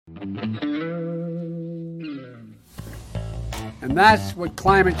And that's what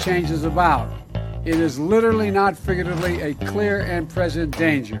climate change is about. It is literally, not figuratively, a clear and present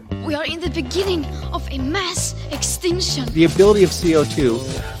danger. We are in the beginning of a mass extinction. The ability of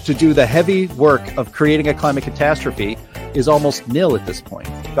CO2 to do the heavy work of creating a climate catastrophe is almost nil at this point.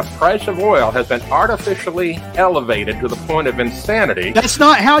 The price of oil has been artificially elevated to the point of insanity. That's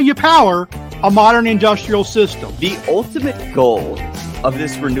not how you power a modern industrial system. The ultimate goal of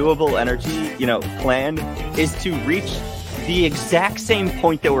this renewable energy, plan is to reach the exact same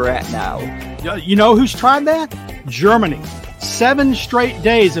point that we're at now. You know who's tried that? Germany. 7 straight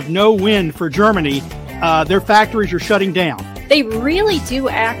days of no wind for Germany. Their factories are shutting down. They really do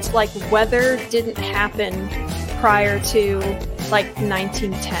act like weather didn't happen prior to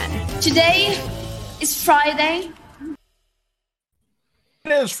 1910. Today is Friday.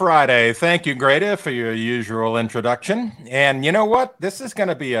 It is Friday. Thank you, Greta, for your usual introduction. And you know what? This is going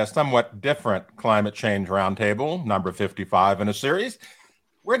to be a somewhat different climate change roundtable, number 55 in a series.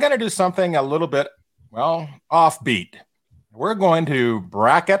 We're going to do something a little bit, offbeat. We're going to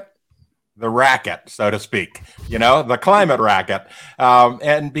bracket the racket, so to speak, the climate racket.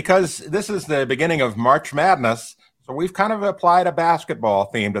 And because this is the beginning of March Madness, so we've kind of applied a basketball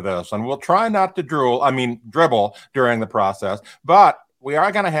theme to this, and we'll try not to dribble during the process, but we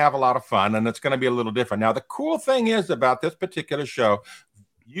are going to have a lot of fun, and it's going to be a little different. Now, the cool thing is about this particular show,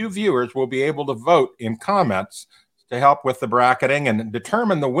 you viewers will be able to vote in comments to help with the bracketing and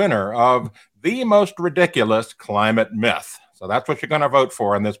determine the winner of the most ridiculous climate myth. So that's what you're going to vote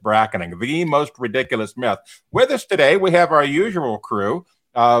for in this bracketing, the most ridiculous myth. With us today, we have our usual crew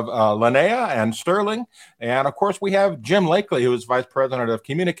of Linnea and Sterling. And of course, we have Jim Lakely, who is Vice President of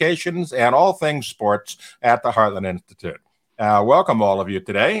Communications and all things sports at the Heartland Institute. Welcome all of you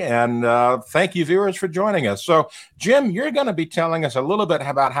today, and thank you, viewers, for joining us. So, Jim, you're going to be telling us a little bit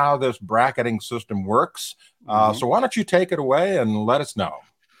about how this bracketing system works. So why don't you take it away and let us know?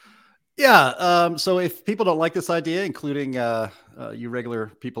 Yeah, so if people don't like this idea, including you regular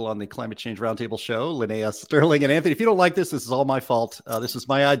people on the Climate Change Roundtable show, Linnea, Sterling, and Anthony, if you don't like this is all my fault. This is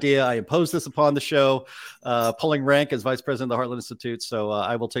my idea. I imposed this upon the show, pulling rank as Vice President of the Heartland Institute, so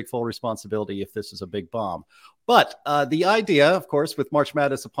I will take full responsibility if this is a big bomb. But the idea, of course, with March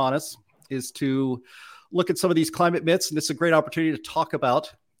Madness upon us, is to look at some of these climate myths, and this is a great opportunity to talk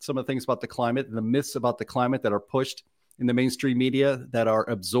about some of the things about the climate and the myths about the climate that are pushed in the mainstream media, that are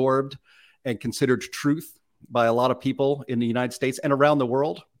absorbed and considered truth by a lot of people in the United States and around the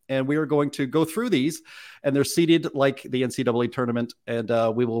world. And we are going to go through these, and they're seeded like the NCAA tournament. And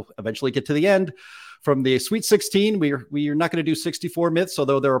we will eventually get to the end. From the Sweet 16, we are not going to do 64 myths,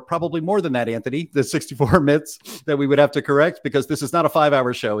 although there are probably more than that, Anthony, the 64 myths that we would have to correct, because this is not a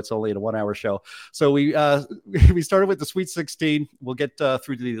 5-hour show. It's only a 1-hour show. So we started with the Sweet 16. We'll get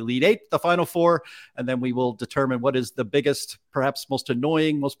through to the Elite 8, the Final 4, and then we will determine what is the biggest, perhaps most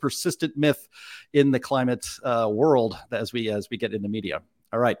annoying, most persistent myth in the climate world as we get in the media.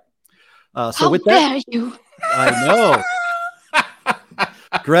 All right. So How with that, dare you? I know.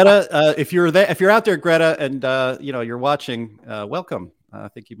 Greta, if you're out there, Greta, and you're watching, welcome. I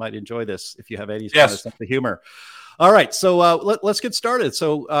think you might enjoy this if you have any kind of sense of humor. All right, so let's get started.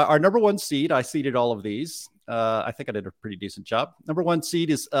 So our number one seed, I seeded all of these. I think I did a pretty decent job. Number one seed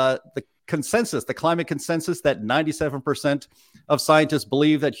is the consensus, the climate consensus, that 97% of scientists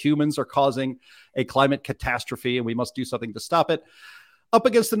believe that humans are causing a climate catastrophe and we must do something to stop it. Up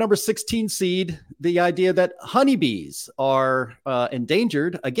against the number 16 seed, the idea that honeybees are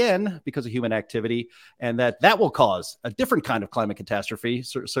endangered, again, because of human activity, and that will cause a different kind of climate catastrophe,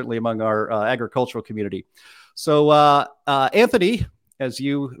 certainly among our agricultural community. So, Anthony, as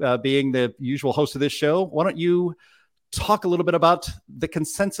you being the usual host of this show, why don't you talk a little bit about the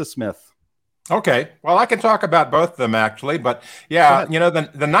consensus myth? Okay. Well, I can talk about both of them, actually. But, yeah,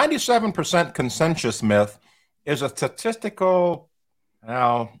 the 97% consensus myth is a statistical...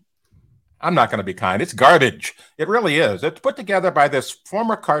 Now, I'm not going to be kind. It's garbage. It really is. It's put together by this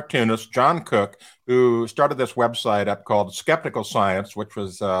former cartoonist, John Cook, who started this website up called Skeptical Science, which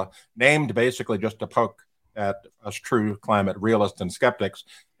was named basically just to poke at us true climate realists and skeptics.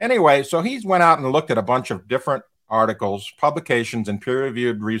 Anyway, so he went out and looked at a bunch of different articles, publications, and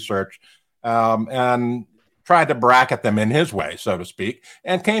peer-reviewed research, and tried to bracket them in his way, so to speak,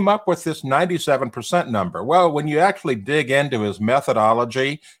 and came up with this 97% number. Well, when you actually dig into his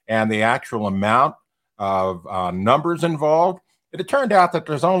methodology and the actual amount of numbers involved, it turned out that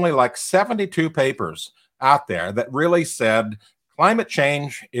there's only like 72 papers out there that really said climate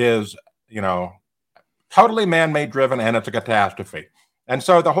change is, totally man-made driven and it's a catastrophe. And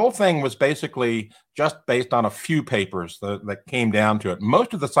so the whole thing was basically just based on a few papers that came down to it.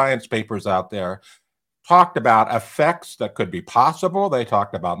 Most of the science papers out there talked about effects that could be possible. They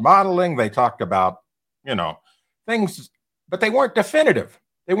talked about modeling. They talked about, things, but they weren't definitive.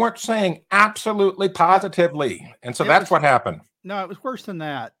 They weren't saying absolutely positively. And so that's what happened. No, it was worse than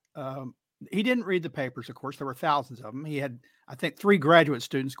that. He didn't read the papers, of course. There were thousands of them. He had, I think, 3 graduate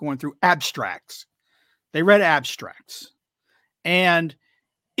students going through abstracts. They read abstracts. And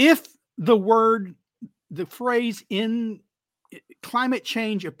if the phrase in climate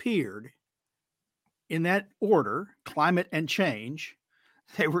change appeared in that order, climate and change,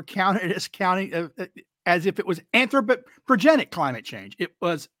 they were counted as if it was anthropogenic climate change. It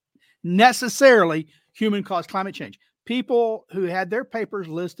was necessarily human-caused climate change. People who had their papers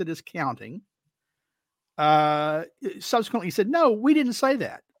listed as counting subsequently said, no, we didn't say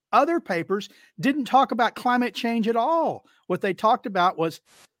that. Other papers didn't talk about climate change at all. What they talked about was,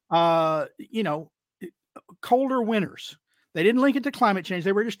 colder winters. They didn't link it to climate change.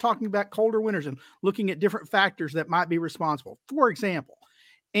 They were just talking about colder winters and looking at different factors that might be responsible, for example.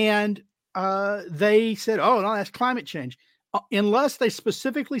 And they said, oh, no, that's climate change. Unless they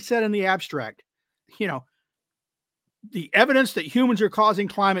specifically said in the abstract, the evidence that humans are causing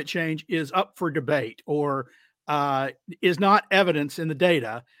climate change is up for debate or is not evidence in the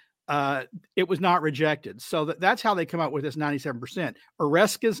data. It was not rejected. So that's how they come up with this 97%.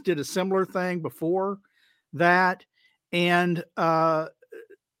 Oreskes did a similar thing before that. And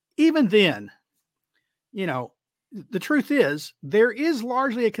even then, the truth is there is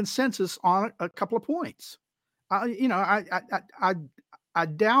largely a consensus on a couple of points. I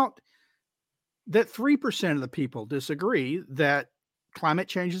doubt that 3% of the people disagree that climate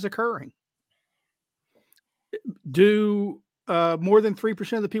change is occurring. Do more than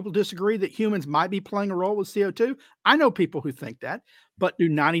 3% of the people disagree that humans might be playing a role with CO2? I know people who think that, but do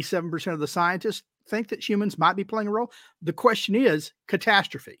 97% of the scientists think that humans might be playing a role? The question is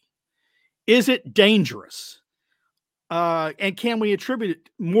catastrophe. Is it dangerous? And can we attribute it,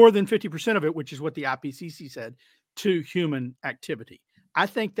 more than 50% of it, which is what the IPCC said, to human activity? I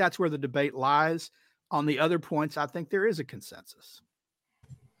think that's where the debate lies. On the other points, I think there is a consensus.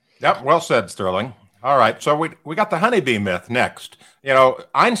 Yep, well said, Sterling. All right, so we got the honeybee myth next.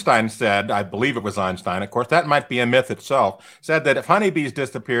 Einstein said, I believe it was Einstein, of course, that might be a myth itself, said that if honeybees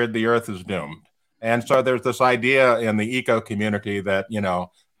disappeared, the earth is doomed. And so there's this idea in the eco community that,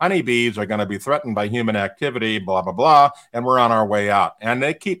 honeybees are going to be threatened by human activity, blah, blah, blah, and we're on our way out. And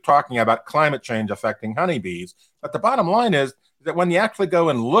they keep talking about climate change affecting honeybees. But the bottom line is that when you actually go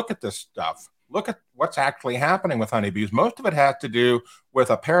and look at this stuff, look at what's actually happening with honeybees, most of it has to do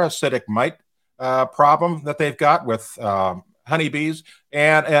with a parasitic mite problem that they've got with honeybees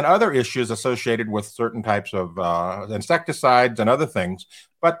and other issues associated with certain types of insecticides and other things.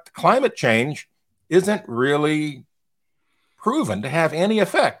 But climate change isn't really proven to have any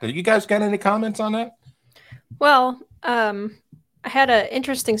effect. You guys got any comments on that? Well, I had an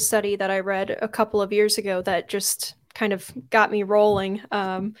interesting study that I read a couple of years ago that just kind of got me rolling,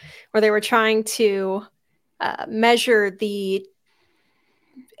 where they were trying to measure the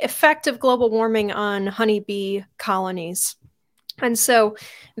effect of global warming on honeybee colonies. And so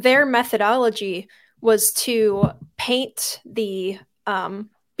their methodology was to paint the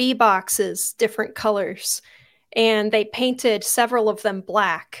bee boxes different colors. And they painted several of them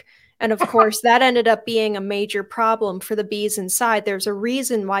black. And of course, that ended up being a major problem for the bees inside. There's a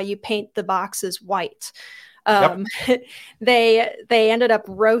reason why you paint the boxes white. They ended up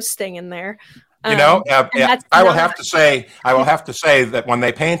roasting in there. I will have to say that when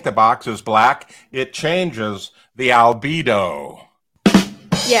they paint the boxes black, it changes the albedo.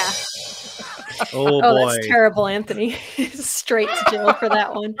 Yeah. Oh boy, that's terrible, Anthony. Straight to jail for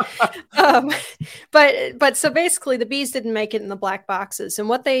that one. But so basically, the bees didn't make it in the black boxes, and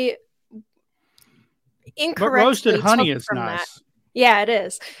what they incorrectly but roasted honey took is from nice. that. Yeah, it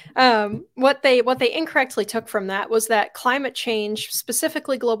is. What they incorrectly took from that was that climate change,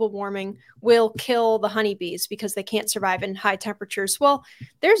 specifically global warming, will kill the honeybees because they can't survive in high temperatures. Well,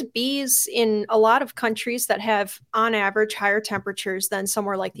 there's bees in a lot of countries that have, on average, higher temperatures than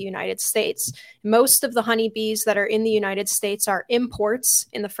somewhere like the United States. Most of the honeybees that are in the United States are imports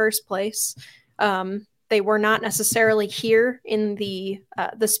in the first place. They were not necessarily here in the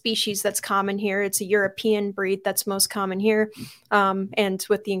species that's common here. It's a European breed that's most common here, and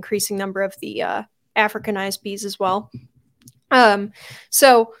with the increasing number of the Africanized bees as well.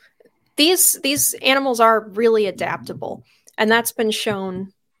 So these animals are really adaptable, and that's been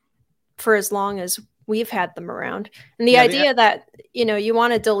shown for as long as we've had them around. And the idea that, you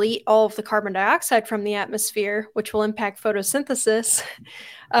want to delete all of the carbon dioxide from the atmosphere, which will impact photosynthesis,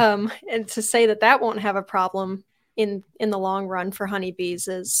 and to say that that won't have a problem in the long run for honeybees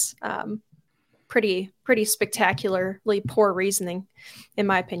is pretty spectacularly poor reasoning, in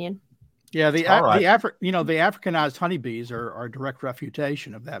my opinion. Yeah, the Africanized honeybees are a direct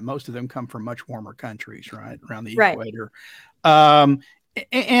refutation of that. Most of them come from much warmer countries, right, around the equator.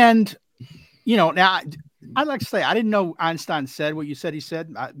 And now I'd like to say I didn't know Einstein said what you said he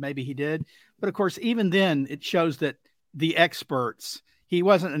said. Maybe he did, but of course, even then, it shows that the experts. He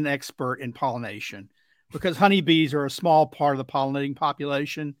wasn't an expert in pollination, because honeybees are a small part of the pollinating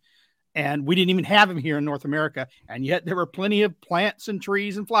population. And we didn't even have them here in North America. And yet there were plenty of plants and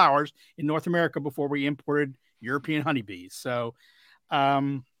trees and flowers in North America before we imported European honeybees. So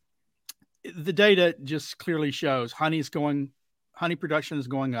the data just clearly shows honey production is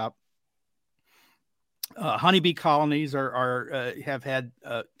going up. Honeybee colonies have had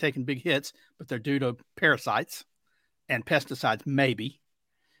taken big hits, but they're due to parasites and pesticides, maybe,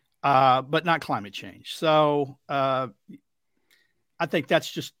 but not climate change. So I think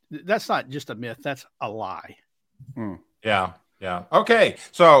that's not just a myth. That's a lie. Yeah. Okay.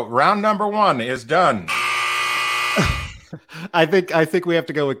 So round number 1 is done. I think we have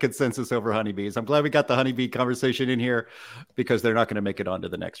to go with consensus over honeybees. I'm glad we got the honeybee conversation in here, because they're not going to make it on to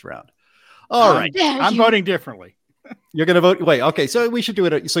the next round. All right. I'm voting differently. You're going to vote. Wait. Okay. So we should do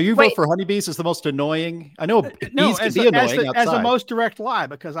it. So you vote for honeybees as the most annoying. I know bees can be annoying as the most direct lie,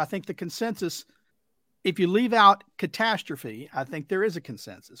 because I think the consensus, if you leave out catastrophe, I think there is a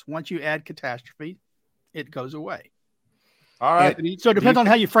consensus. Once you add catastrophe, it goes away. All right. So it depends on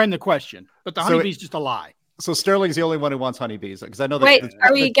how you frame the question. But the honeybee is just a lie. So Sterling's the only one who wants honeybees, because I know that. Wait,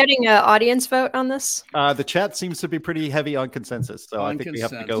 are we getting an audience vote on this? The chat seems to be pretty heavy on consensus, so I think we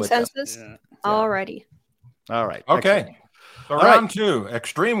have to go with consensus. Yeah. Alrighty. All right. Okay. Excellent. So round 2,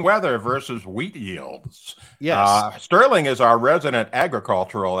 extreme weather versus wheat yields. Yes. Sterling is our resident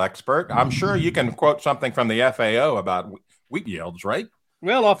agricultural expert. I'm sure you can quote something from the FAO about wheat yields, right?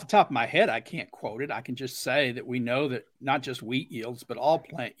 Well, off the top of my head, I can't quote it. I can just say that we know that not just wheat yields, but all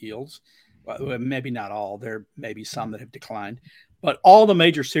plant yields, well, maybe not all, there may be some that have declined, but all the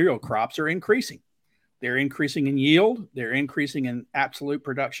major cereal crops are increasing. They're increasing in yield. They're increasing in absolute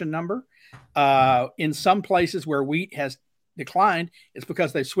production number. In some places where wheat has declined, it's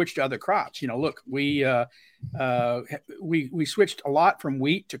because they switched to other crops. Look, we switched a lot from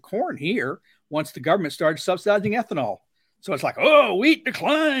wheat to corn here once the government started subsidizing ethanol. So it's like, oh, wheat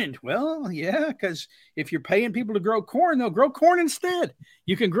declined. Well, yeah, because if you're paying people to grow corn, they'll grow corn instead.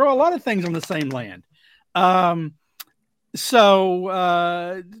 You can grow a lot of things on the same land.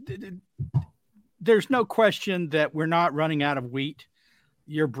 There's no question that we're not running out of wheat.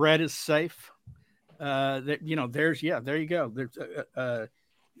 Your bread is safe. There you go. There's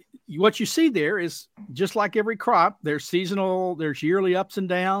what you see there is just like every crop. There's seasonal, there's yearly ups and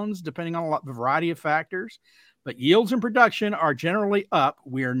downs depending on a variety of factors, but yields and production are generally up.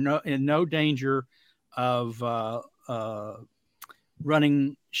 We are in no danger of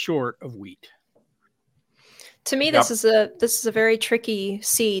running short of wheat. To me, this is a very tricky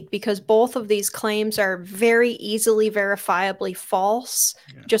seed, because both of these claims are very easily verifiably false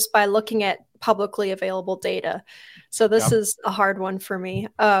just by looking at publicly available data. So this is a hard one for me.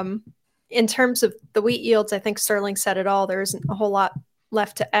 In terms of the wheat yields, I think Sterling said it all. There isn't a whole lot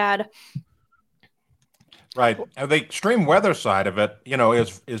left to add. Right. The extreme weather side of it,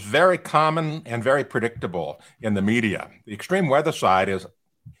 is very common and very predictable in the media. The extreme weather side is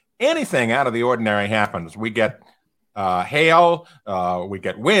anything out of the ordinary happens. We get hail, we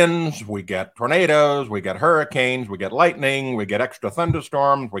get winds, we get tornadoes, we get hurricanes, we get lightning, we get extra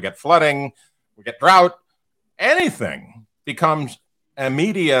thunderstorms, we get flooding, we get drought. Anything becomes a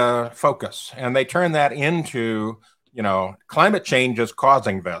media focus, and they turn that into, climate change is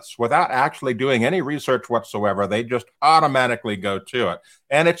causing this without actually doing any research whatsoever. They just automatically go to it,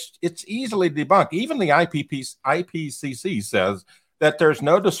 and it's easily debunked. Even the IPCC says that there's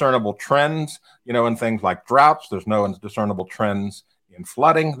no discernible trends, in things like droughts. There's no discernible trends in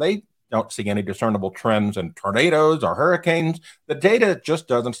flooding. They don't see any discernible trends in tornadoes or hurricanes. The data just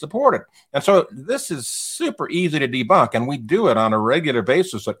doesn't support it. And so this is super easy to debunk, and we do it on a regular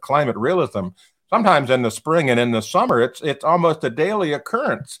basis at Climate Realism. Sometimes in the spring and in the summer, it's almost a daily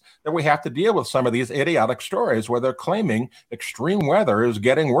occurrence that we have to deal with some of these idiotic stories where they're claiming extreme weather is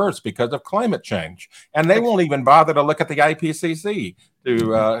getting worse because of climate change. And they won't even bother to look at the IPCC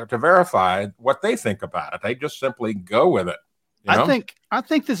to verify what they think about it. They just simply go with it. I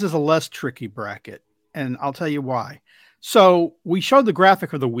think this is a less tricky bracket, and I'll tell you why. So we showed the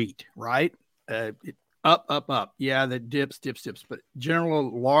graphic of the wheat, right? Up. Yeah, that dips, but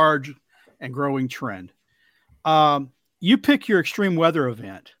general large and growing trend. You pick your extreme weather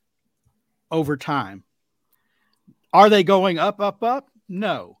event over time. Are they going up?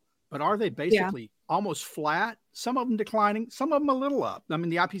 No. But are they basically almost flat? Some of them declining, some of them a little up. I mean,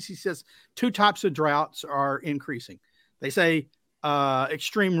 the IPCC says 2 types of droughts are increasing. They say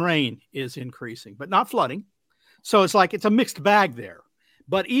extreme rain is increasing, but not flooding. So it's like it's a mixed bag there.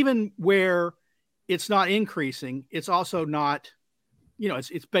 But even where it's not increasing, it's also not,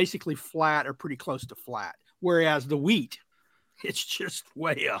 it's basically flat or pretty close to flat. Whereas the wheat, it's just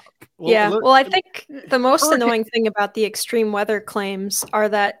way up. Well, I think the most annoying thing about the extreme weather claims are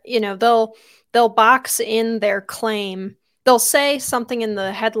that, they'll box in their claim. They'll say something in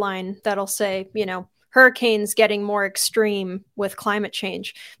the headline that'll say, hurricanes getting more extreme with climate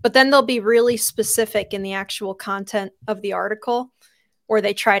change. But then they'll be really specific in the actual content of the article, or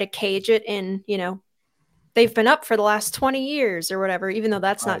they try to cage it in, they've been up for the last 20 years or whatever, even though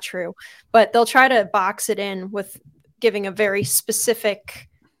that's not true. But they'll try to box it in with giving a very specific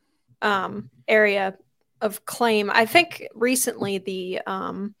area of claim. I think recently the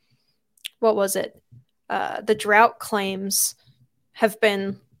the drought claims have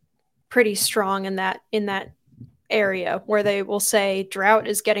been pretty strong in that area, where they will say drought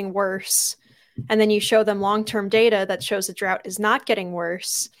is getting worse, and then you show them long-term data that shows the drought is not getting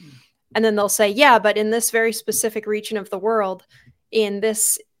worse, and then they'll say, yeah, but in this very specific region of the world, in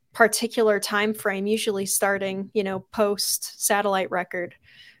this particular time frame, usually starting post satellite record,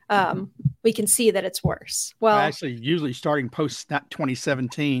 we can see that it's worse. Well, actually, usually starting post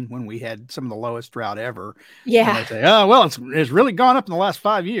 2017, when we had some of the lowest drought ever. Yeah. They say, oh well, it's really gone up in the last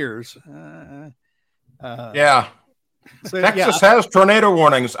 5 years. Yeah. So, Texas has tornado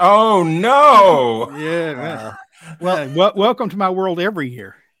warnings. Oh no. Yeah. Welcome to my world every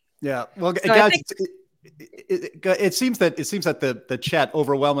year. Yeah. Well, guys, it seems that the chat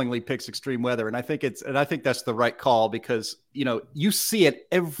overwhelmingly picks extreme weather, and I think that's the right call, because you see it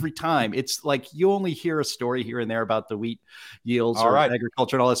every time. It's like you only hear a story here and there about the wheat yields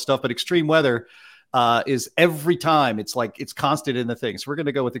agriculture and all that stuff, but extreme weather is every time. It's like it's constant in the thing. So we're going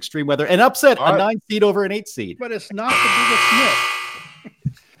to go with extreme weather and upset a 9 seed over an 8 seed. But it's not the biggest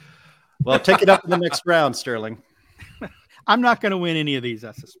myth. Well, take it up in the next round, Sterling. I'm not going to win any of these,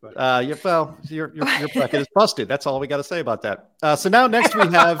 I suspect. Your bracket is busted. That's all we got to say about that. So now next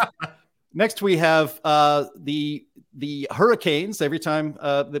we have the hurricanes. Every time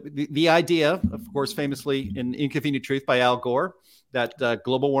the idea, of course, famously in Inconvenient Truth by Al Gore, that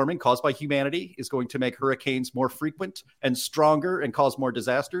global warming caused by humanity is going to make hurricanes more frequent and stronger and cause more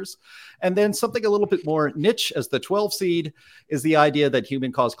disasters. And then something a little bit more niche as the 12 seed is the idea that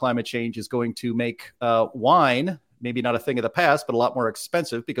human-caused climate change is going to make wine maybe not a thing of the past, but a lot more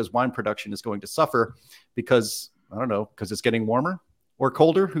expensive, because wine production is going to suffer because it's getting warmer or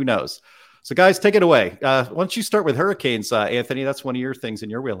colder. Who knows? So guys, take it away. Why don't you start with hurricanes, Anthony? That's one of your things in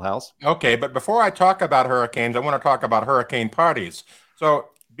your wheelhouse. Okay, but before I talk about hurricanes, I want to talk about hurricane parties. So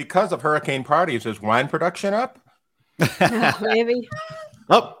because of hurricane parties, is wine production up? Maybe.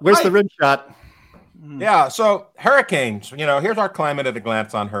 Oh, where's the rim shot? Yeah, so hurricanes, here's our climate at a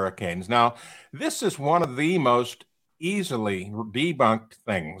glance on hurricanes. Now, this is one of the most easily debunked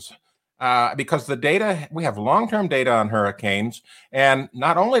things because the data, we have long-term data on hurricanes, and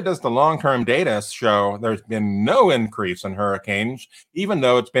not only does the long-term data show there's been no increase in hurricanes, even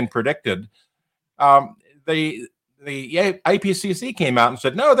though it's been predicted, the IPCC came out and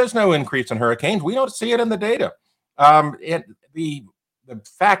said, no, there's no increase in hurricanes. We don't see it in the data. The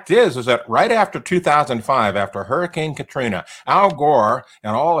fact is that right after 2005, after Hurricane Katrina, Al Gore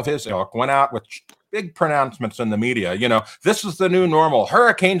and all of his ilk went out with big pronouncements in the media. This is the new normal.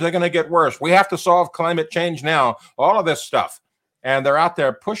 Hurricanes are going to get worse. We have to solve climate change now. All of this stuff. And they're out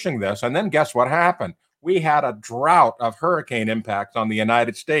there pushing this. And then guess what happened? We had a drought of hurricane impacts on the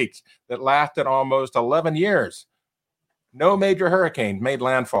United States that lasted almost 11 years. No major hurricane made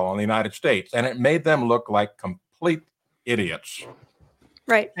landfall in the United States, and it made them look like complete idiots.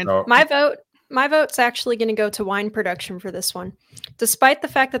 Right. And my vote's actually going to go to wine production for this one. Despite the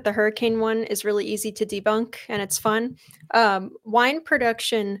fact that the hurricane one is really easy to debunk and it's fun, wine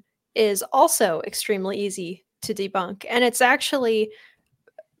production is also extremely easy to debunk. And it's actually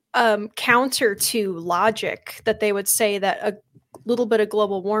counter to logic that they would say that a little bit of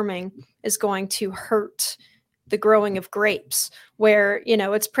global warming is going to hurt the growing of grapes, where,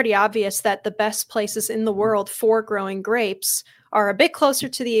 it's pretty obvious that the best places in the world for growing grapes are a bit closer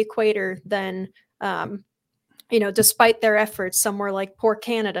to the equator than despite their efforts, somewhere like poor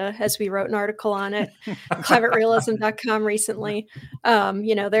Canada, as we wrote an article on it, climaterealism.com recently,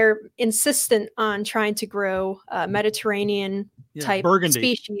 they're insistent on trying to grow Mediterranean type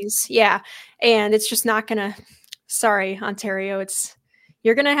Burgundy species. Yeah. And it's just not going to, sorry, Ontario,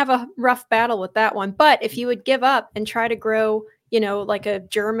 you're going to have a rough battle with that one. But if you would give up and try to grow, like a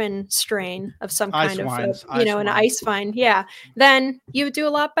German strain of some kind of, an ice vine, then you would do a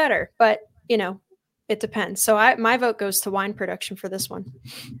lot better. But, it depends. So my vote goes to wine production for this one.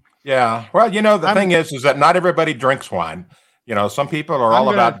 Yeah. Well, the thing is that not everybody drinks wine. Some people are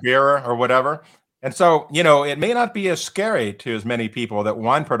all about beer or whatever. And so, it may not be as scary to as many people that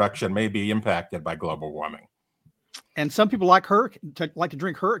wine production may be impacted by global warming. And some people like to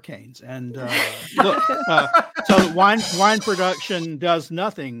drink hurricanes. And look, so wine production does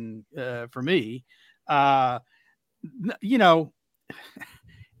nothing for me.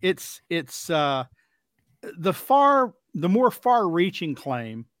 It's the more far-reaching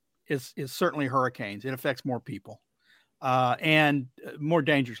claim is certainly hurricanes. It affects more people and more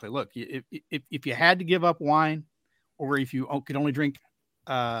dangerously. Look, if you had to give up wine, or if you could only drink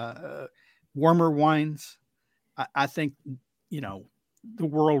warmer wines, I think the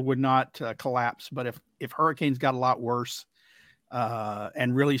world would not collapse. But if hurricanes got a lot worse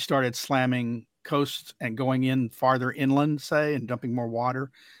and really started slamming coasts and going in farther inland, say, and dumping more water,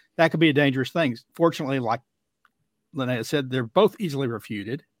 that could be a dangerous thing. Fortunately, like Linnea said, they're both easily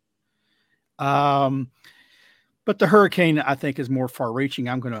refuted. But the hurricane, I think, is more far-reaching.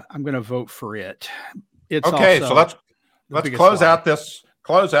 I'm gonna vote for it. It's okay. So let's close out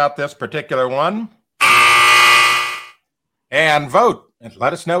this particular one and vote and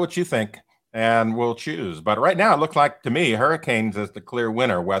let us know what you think, and we'll choose. But right now, it looks like to me, hurricanes is the clear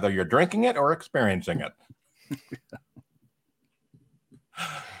winner, whether you're drinking it or experiencing it.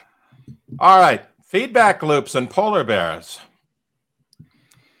 All right. Feedback loops and polar bears.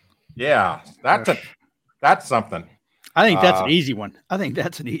 Yeah, that's something. I think that's an easy one.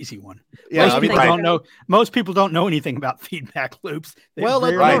 Yeah, most people don't know anything about feedback loops. They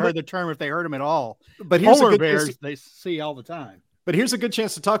rarely heard the term if they heard them at all. But polar bears they see all the time. But here's a good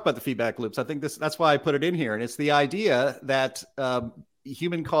chance to talk about the feedback loops. I think that's why I put it in here. And it's the idea that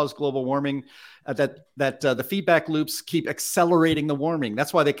human-caused global warming, that the feedback loops keep accelerating the warming.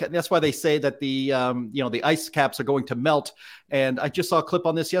 That's why they say that the ice caps are going to melt. And I just saw a clip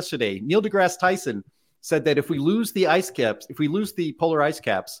on this yesterday. Neil deGrasse Tyson said that if we lose the ice caps, if we lose the polar ice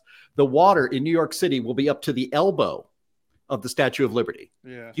caps, the water in New York City will be up to the elbow of the Statue of Liberty.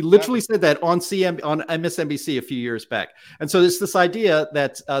 Yeah, he literally said that on MSNBC a few years back. And so it's this idea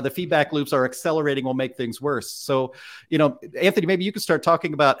that the feedback loops are accelerating will make things worse. So, Anthony, maybe you could start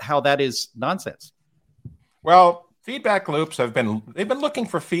talking about how that is nonsense. Well, feedback loops they've been looking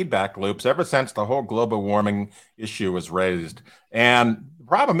for feedback loops ever since the whole global warming issue was raised. And the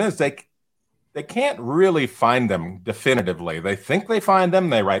problem is they can't really find them definitively. They think they find them.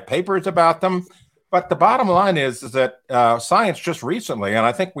 They write papers about them. But the bottom line is that science just recently, and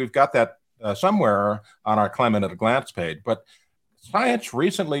I think we've got that somewhere on our Climate at a Glance page, but science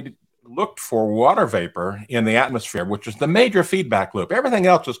recently looked for water vapor in the atmosphere, which is the major feedback loop. Everything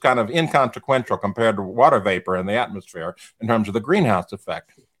else is kind of inconsequential compared to water vapor in the atmosphere in terms of the greenhouse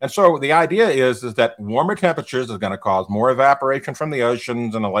effect. And so the idea is that warmer temperatures is going to cause more evaporation from the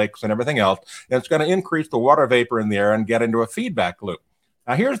oceans and the lakes and everything else, and it's going to increase the water vapor in the air and get into a feedback loop.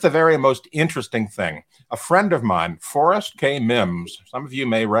 Now, here's the very most interesting thing. A friend of mine, Forrest K. Mims, some of you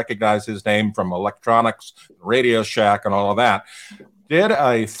may recognize his name from electronics, Radio Shack, and all of that, did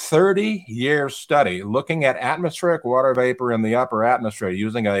a 30-year study looking at atmospheric water vapor in the upper atmosphere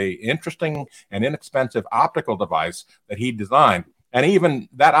using an interesting and inexpensive optical device that he designed. And even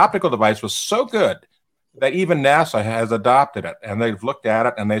that optical device was so good that even NASA has adopted it, and they've looked at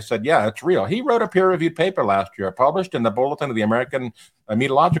it, and they said, yeah, it's real. He wrote a peer-reviewed paper last year, published in the Bulletin of the American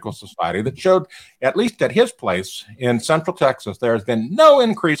Meteorological Society, that showed, at least at his place in Central Texas, there has been no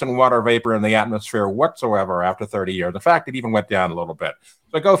increase in water vapor in the atmosphere whatsoever after 30 years. In fact, it even went down a little bit.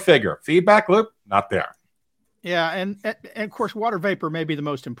 So go figure. Feedback loop, not there. Yeah, and of course, water vapor may be the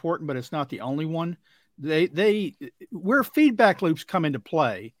most important, but it's not the only one. Where feedback loops come into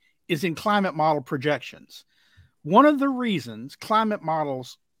play is in climate model projections. One of the reasons climate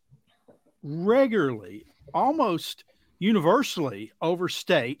models regularly, almost universally,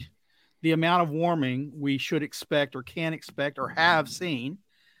 overstate the amount of warming we should expect or can expect or have seen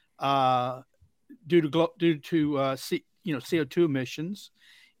due to CO2 emissions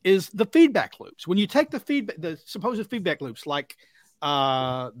is the feedback loops. When you take the supposed feedback loops, like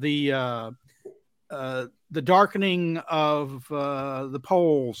the the darkening of the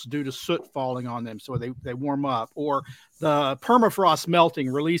poles due to soot falling on them, so they warm up, or the permafrost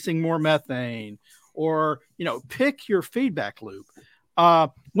melting, releasing more methane, or pick your feedback loop.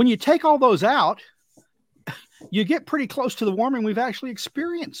 When you take all those out, you get pretty close to the warming we've actually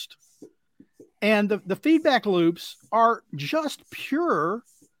experienced. And the feedback loops are just pure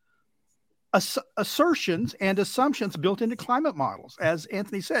assertions and assumptions built into climate models. As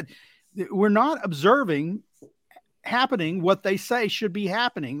Anthony said, we're not observing happening what they say should be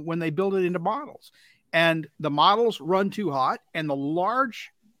happening when they build it into models. And the models run too hot. And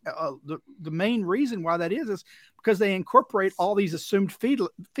the main reason why that is because they incorporate all these assumed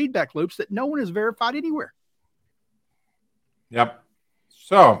feedback loops that no one has verified anywhere. Yep.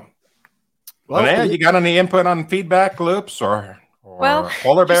 So, Linnea, you got any input on feedback loops or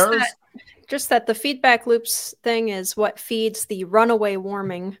polar bears? Just that the feedback loops thing is what feeds the runaway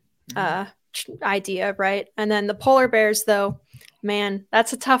warming idea, right? And then the polar bears, though, man,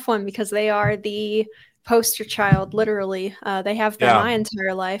 that's a tough one because they are the poster child, literally. They have been my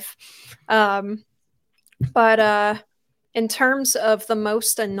entire life. But in terms of the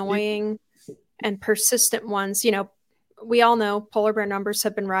most annoying and persistent ones, we all know polar bear numbers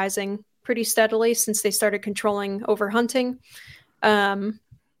have been rising pretty steadily since they started controlling overhunting.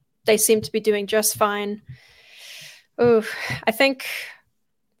 They seem to be doing just fine. Oh, I think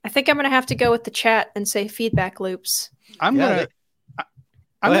I'm going to have to go with the chat and say feedback loops. I'm going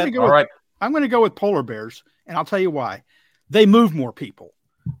to go with polar bears, and I'll tell you why. They move more people.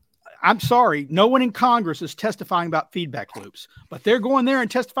 I'm sorry, no one in Congress is testifying about feedback loops, but they're going there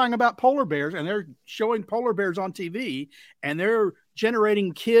and testifying about polar bears, and they're showing polar bears on TV, and they're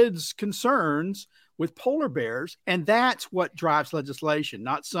generating kids' concerns with polar bears, and that's what drives legislation,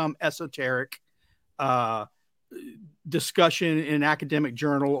 not some esoteric discussion in an academic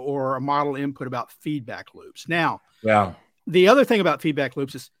journal or a model input about feedback loops. Now, the other thing about feedback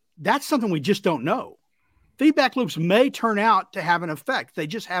loops is that's something we just don't know. Feedback loops may turn out to have an effect. They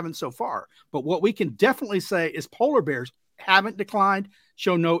just haven't so far. But what we can definitely say is polar bears haven't declined,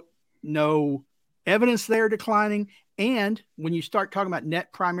 show no evidence they're declining. And when you start talking about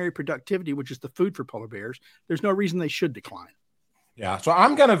net primary productivity, which is the food for polar bears, there's no reason they should decline. Yeah, so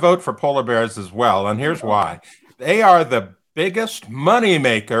I'm going to vote for polar bears as well. And here's why. They are the biggest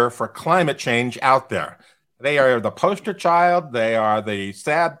moneymaker for climate change out there. They are the poster child. They are the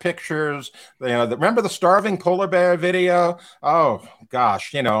sad pictures. Remember the starving polar bear video? Oh,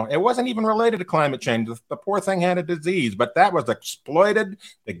 gosh, it wasn't even related to climate change. The poor thing had a disease, but that was exploited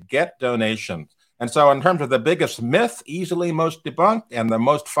to get donations. And so in terms of the biggest myth, easily most debunked, and the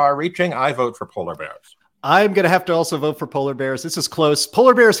most far-reaching, I vote for polar bears. I'm going to have to also vote for polar bears. This is close.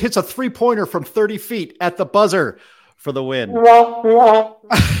 Polar bears hits a three-pointer from 30 feet at the buzzer for the win.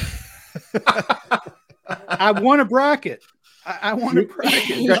 I won a bracket. I won a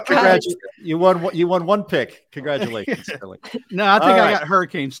bracket. You won one pick. Congratulations. No, I think I got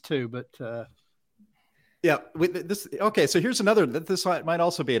hurricanes too, but yeah. Okay, so here's another. This might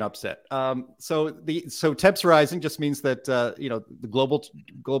also be an upset. So temps rising just means that the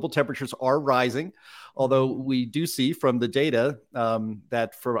global temperatures are rising. Although we do see from the data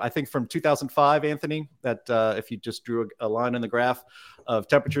that I think from 2005, Anthony, that if you just drew a line in the graph of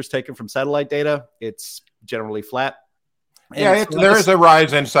temperatures taken from satellite data, it's generally flat. And there is a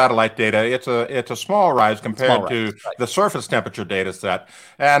rise in satellite data. It's a small rise compared to the surface temperature data set.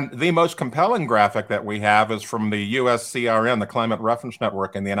 And the most compelling graphic that we have is from the USCRN, the Climate Reference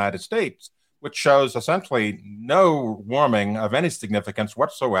Network in the United States, which shows essentially no warming of any significance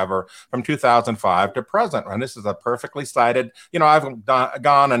whatsoever from 2005 to present. And this is a perfectly cited, I've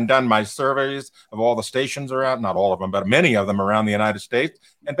gone and done my surveys of all the stations around, not all of them, but many of them around the United States.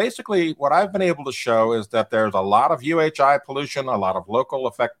 And basically what I've been able to show is that there's a lot of UHI pollution, a lot of local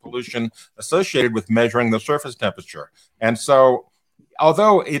effect pollution associated with measuring the surface temperature. And so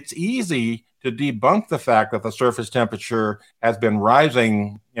although it's easy to debunk the fact that the surface temperature has been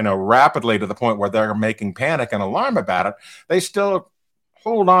rising, rapidly to the point where they're making panic and alarm about it, they still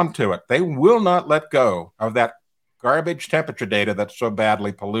hold on to it. They will not let go of that garbage temperature data that's so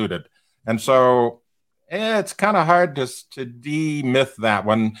badly polluted. And so it's kind of hard to demyth that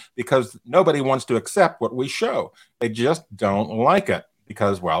one because nobody wants to accept what we show. They just don't like it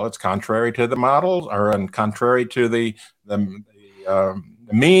because, well, it's contrary to the models and contrary to the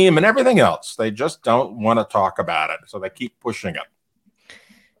meme and everything else. They just don't want to talk about it. So they keep pushing it.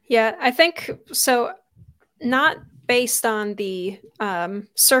 Yeah, I think so. Not based on the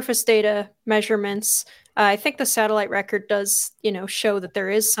surface data measurements. I think the satellite record does, show that there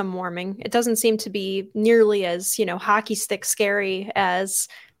is some warming. It doesn't seem to be nearly as, hockey stick scary as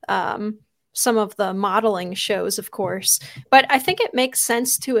some of the modeling shows, of course. But I think it makes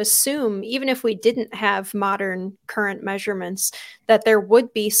sense to assume, even if we didn't have modern current measurements, that there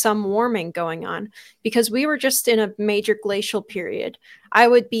would be some warming going on, because we were just in a major glacial period. I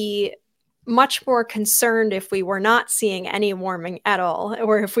would be much more concerned if we were not seeing any warming at all,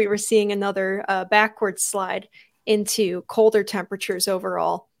 or if we were seeing another backward slide into colder temperatures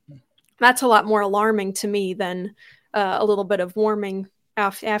overall. That's a lot more alarming to me than a little bit of warming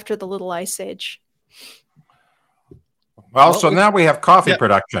after the Little Ice Age. Well, so now we have coffee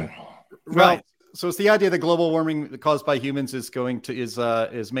production. Right. So it's the idea that global warming caused by humans is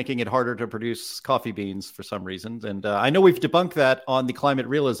making it harder to produce coffee beans for some reason. And I know we've debunked that on the Climate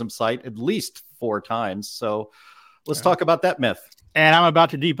Realism site at least 4 times. So let's talk about that myth. And I'm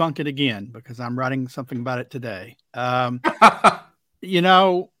about to debunk it again because I'm writing something about it today.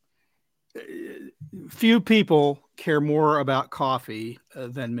 Few people care more about coffee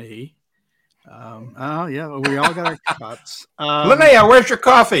than me. Oh yeah, we all got our cups. Linnea, where's your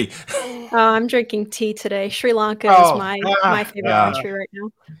coffee? I'm drinking tea today. Sri Lanka is my favorite country right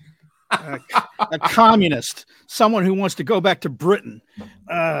now. A communist, someone who wants to go back to Britain.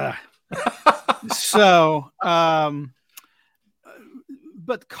 But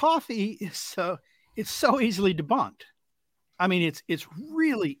coffee is so easily debunked. I mean, it's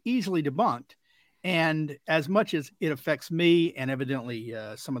really easily debunked. And as much as it affects me and evidently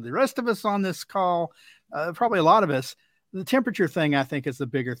some of the rest of us on this call, probably a lot of us, the temperature thing, I think, is the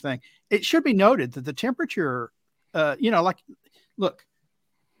bigger thing. It should be noted that the temperature, look,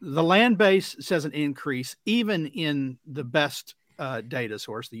 the land base says an increase, even in the best data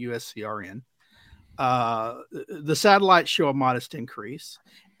source, the USCRN. The satellites show a modest increase.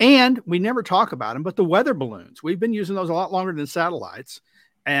 And we never talk about them, but the weather balloons, we've been using those a lot longer than satellites,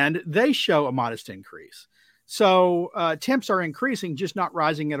 and they show a modest increase. So temps are increasing, just not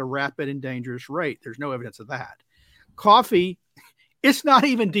rising at a rapid and dangerous rate. There's no evidence of that. Coffee, it's not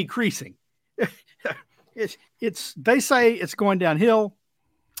even decreasing. They say it's going downhill.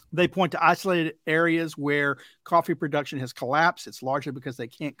 They point to isolated areas where coffee production has collapsed. It's largely because they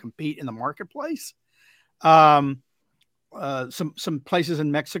can't compete in the marketplace. Some places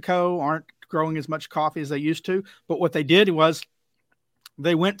in Mexico aren't growing as much coffee as they used to. But what they did was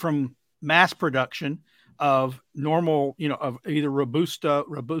they went from mass production of normal, of either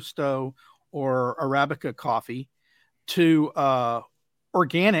Robusto or Arabica coffee to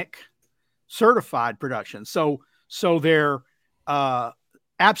organic certified production. So their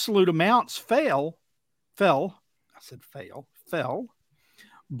absolute amounts fell. But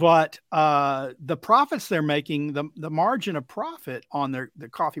the profits they're making, the margin of profit on their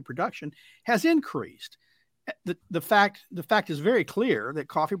coffee production has increased. The fact is very clear that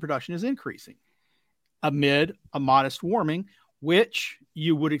coffee production is increasing amid a modest warming, which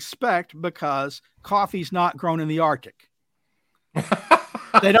you would expect because coffee's not grown in the Arctic.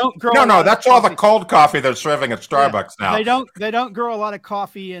 They don't grow. No, that's all the cold coffee they're serving at Starbucks now. They don't grow a lot of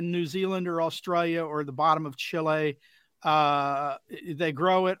coffee in New Zealand or Australia or the bottom of Chile. They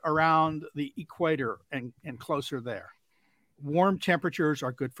grow it around the equator and closer there. Warm temperatures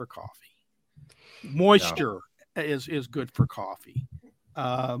are good for coffee. Moisture is good for coffee.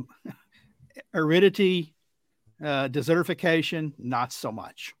 Aridity, desertification, not so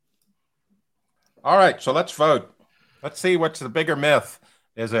much. All right, so let's vote. Let's see what's the bigger myth.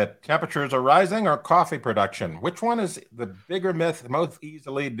 Is it temperatures are rising or coffee production? Which one is the bigger myth, most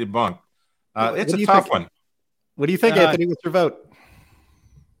easily debunked? It's a tough one. What do you think, Anthony? What's your vote?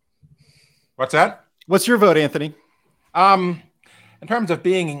 What's that? What's your vote, Anthony? In terms of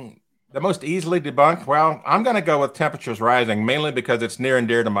being the most easily debunked, well, I'm going to go with temperatures rising, mainly because it's near and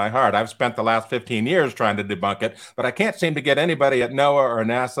dear to my heart. I've spent the last 15 years trying to debunk it, but I can't seem to get anybody at NOAA or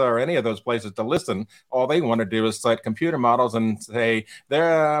NASA or any of those places to listen. All they want to do is cite computer models and say,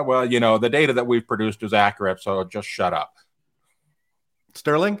 the data that we've produced is accurate, so just shut up.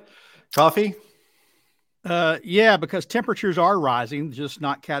 Sterling, coffee? Yeah, because temperatures are rising, just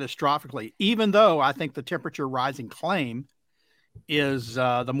not catastrophically, even though I think the temperature rising claim is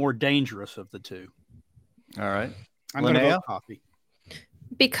the more dangerous of the two. All right. I'm going to vote coffee.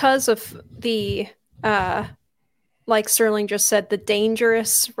 Because of the, like Sterling just said, the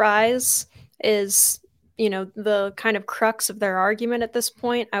dangerous rise is, the kind of crux of their argument at this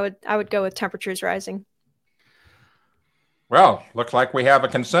point. I would go with temperatures rising. Well, looks like we have a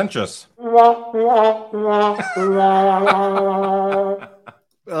consensus. The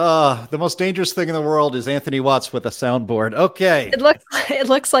most dangerous thing in the world is Anthony Watts with a soundboard. Okay. It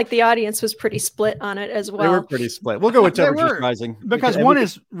looks like the audience was pretty split on it as well. They were pretty split. We'll go with temperatures rising. Because one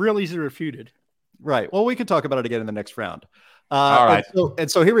is real easily refuted. Right. Well, we can talk about it again in the next round. All right. And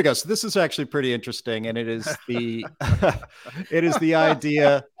so here we go. So this is actually pretty interesting, and it is the it is the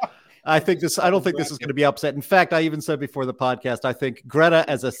idea. I don't think this is going to be upset. In fact, I even said before the podcast, I think Greta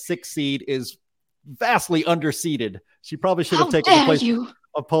as a 6 seed is vastly underseeded. She probably should have taken the place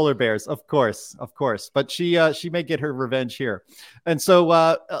of polar bears, of course. But she may get her revenge here. And so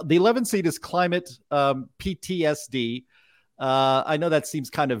the 11 seed is climate PTSD. I know that seems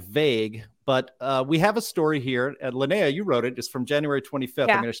kind of vague, but we have a story here. And Linnea, you wrote it. It's from January 25th.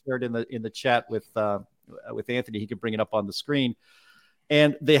 Yeah. I'm going to share it in the chat with Anthony. He can bring it up on the screen.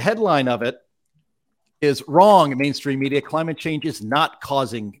 And the headline of it is "Wrong, mainstream media. Climate change is not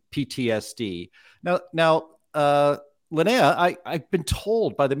causing PTSD." Now, Linnea, I've been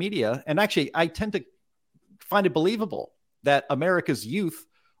told by the media, and actually I tend to find it believable that America's youth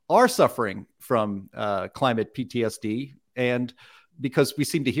are suffering from climate PTSD. And because we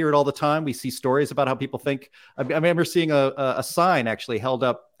seem to hear it all the time, we see stories about how people think. I remember seeing a sign actually held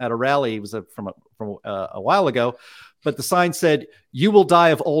up at a rally. It was from a while ago, but the sign said, "You will die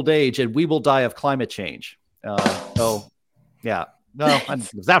of old age and we will die of climate change." So, yeah. No,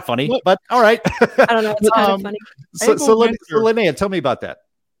 was that funny? But all right. I don't know. It's kind of funny. So Linnea, tell me about that.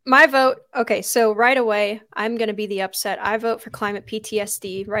 My vote. Okay, so right away, I'm going to be the upset. I vote for climate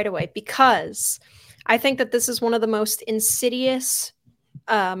PTSD right away because I think that this is one of the most insidious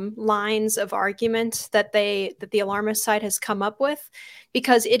lines of argument that the alarmist side has come up with,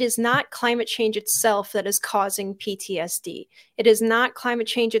 because it is not climate change itself that is causing PTSD. It is not climate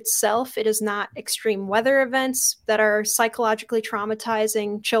change itself. It is not extreme weather events that are psychologically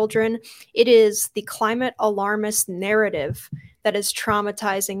traumatizing children. It is the climate alarmist narrative that is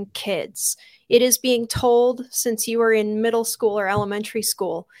traumatizing kids. It is being told since you were in middle school or elementary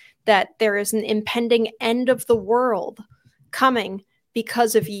school that there is an impending end of the world coming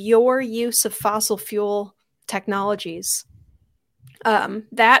because of your use of fossil fuel technologies.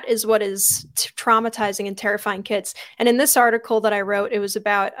 That is what is traumatizing and terrifying kids. And in this article that I wrote, it was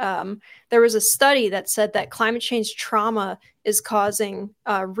about, there was a study that said that climate change trauma is causing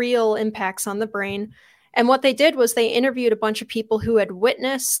real impacts on the brain. And what they did was they interviewed a bunch of people who had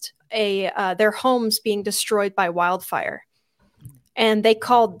witnessed their homes being destroyed by wildfire. And they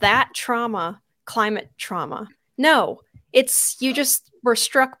called that trauma climate trauma. No, you just were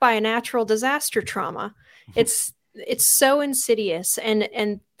struck by a natural disaster trauma. It's so insidious,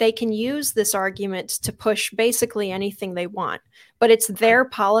 and they can use this argument to push basically anything they want, but it's their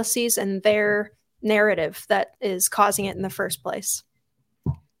policies and their narrative that is causing it in the first place.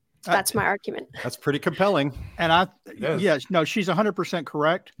 That's my argument. That's pretty compelling. And she's 100%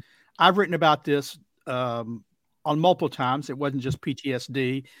 correct. I've written about this on multiple times. It wasn't just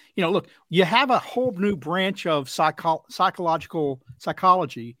PTSD. Look, you have a whole new branch of psychological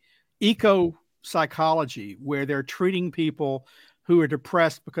psychology, eco-psychology, where they're treating people who are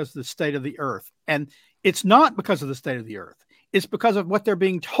depressed because of the state of the earth. And it's not because of the state of the earth. It's because of what they're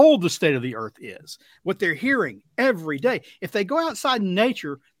being told the state of the earth is, what they're hearing every day. If they go outside in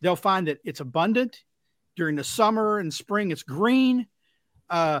nature, they'll find that it's abundant. During the summer and spring, it's green.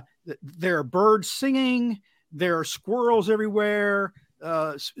 There are birds singing. There are squirrels everywhere.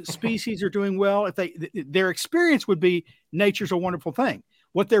 Species are doing well. Their experience would be nature's a wonderful thing.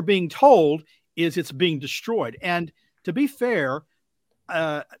 What they're being told is it's being destroyed. And to be fair,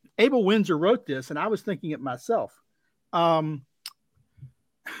 Abel Windsor wrote this, and I was thinking it myself.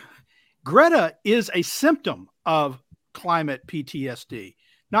 Greta is a symptom of climate PTSD.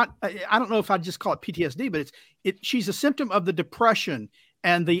 I don't know if I'd just call it PTSD, but she's a symptom of the depression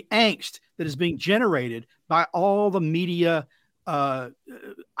and the angst that is being generated by all the media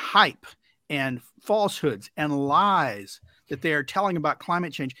hype and falsehoods and lies that they are telling about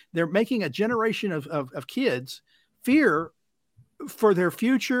climate change. They're making a generation of kids fear for their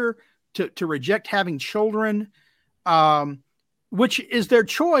future, to reject having children, which is their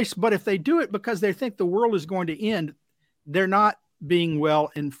choice. But if they do it because they think the world is going to end, they're not being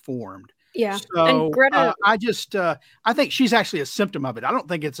well informed. Yeah. So and Greta, I think she's actually a symptom of it. I don't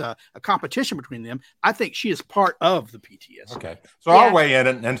think it's a competition between them. I think she is part of the PTSD. Okay. So I'll weigh in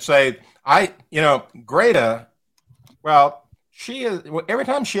and say, Greta, well, she is, every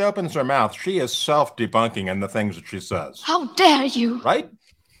time she opens her mouth, she is self-debunking in the things that she says. How dare you? Right?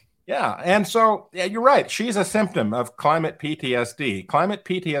 Yeah. And so, you're right. She's a symptom of climate PTSD. Climate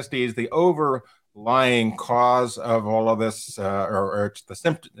PTSD is the overlying cause of all of this, or it's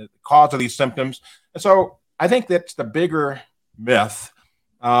the cause of these symptoms. And so I think that's the bigger myth.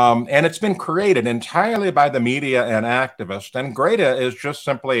 And it's been created entirely by the media and activists. And Greta is just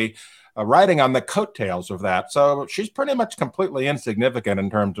simply riding on the coattails of that. So she's pretty much completely insignificant in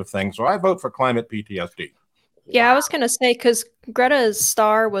terms of things. So I vote for climate PTSD. Yeah, I was going to say, because Greta's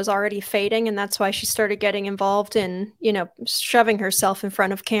star was already fading, and that's why she started getting involved in, shoving herself in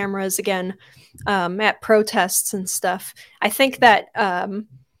front of cameras again at protests and stuff. I think that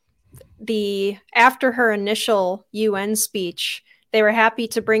after her initial UN speech, they were happy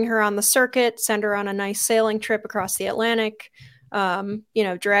to bring her on the circuit, send her on a nice sailing trip across the Atlantic,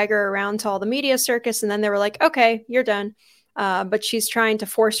 drag her around to all the media circus, and then they were like, okay, you're done. But she's trying to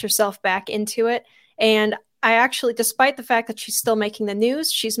force herself back into it. And I actually, despite the fact that she's still making the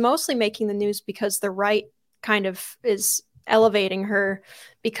news, she's mostly making the news because the right kind of is elevating her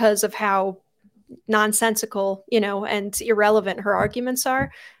because of how nonsensical, and irrelevant her arguments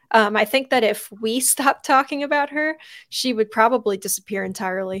are. I think that if we stopped talking about her, she would probably disappear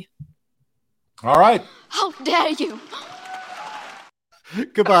entirely. All right. How dare you?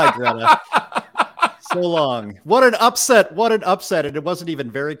 Goodbye, Greta. So long. What an upset. What an upset. And it wasn't even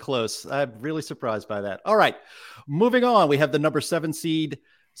very close. I'm really surprised by that. All right. Moving on. We have the number 7 seed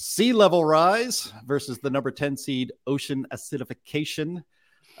sea level rise versus the number 10 seed ocean acidification.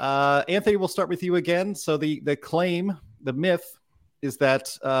 Anthony, we'll start with you again. So the claim, the myth is that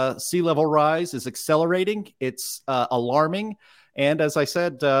sea level rise is accelerating. It's alarming. And as I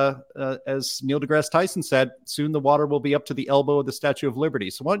said, as Neil deGrasse Tyson said, soon the water will be up to the elbow of the Statue of Liberty.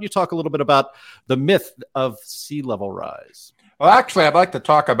 So why don't you talk a little bit about the myth of sea level rise? Well, actually, I'd like to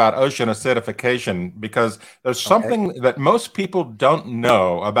talk about ocean acidification because there's something that most people don't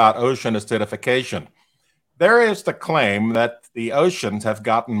know about ocean acidification. There is the claim that the oceans have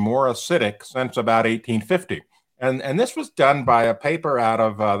gotten more acidic since about 1850. And this was done by a paper out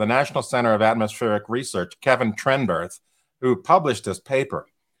of the National Center of Atmospheric Research, Kevin Trenberth, who published this paper.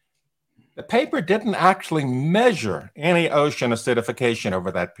 The paper didn't actually measure any ocean acidification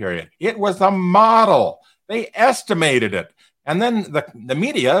over that period. It was a model. They estimated it. And then the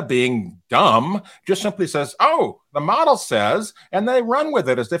media, being dumb, just simply says, oh, the model says, and they run with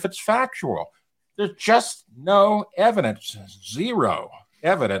it as if it's factual. There's just no evidence, zero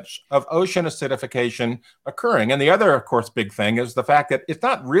evidence of ocean acidification occurring. And the other, of course, big thing is the fact that it's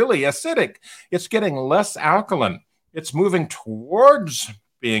not really acidic. It's getting less alkaline. It's moving towards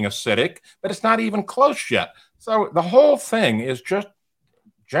being acidic, but it's not even close yet. So the whole thing is just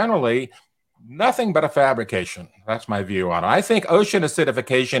generally nothing but a fabrication. That's my view on it. I think ocean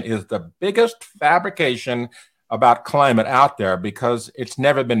acidification is the biggest fabrication about climate out there because it's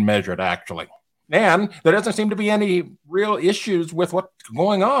never been measured, actually. And there doesn't seem to be any real issues with what's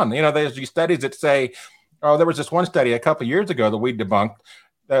going on. There's these studies that say, there was this one study a couple of years ago that we debunked,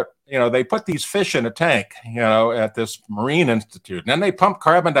 that, they put these fish in a tank, at this marine institute, and then they pump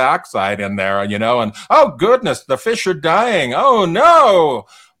carbon dioxide in there, and oh goodness, the fish are dying. Oh no.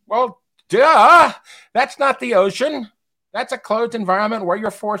 Well, duh, that's not the ocean. That's a closed environment where you're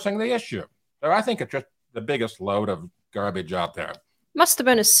forcing the issue. So I think it's just the biggest load of garbage out there. Must have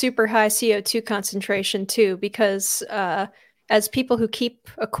been a super high CO2 concentration too, because as people who keep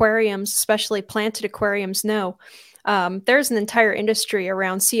aquariums, especially planted aquariums, know, there's an entire industry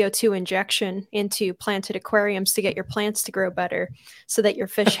around CO2 injection into planted aquariums to get your plants to grow better so that your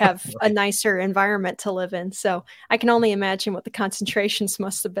fish have a nicer environment to live in. So I can only imagine what the concentrations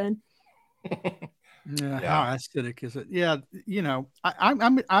must have been. How acidic is it? Yeah,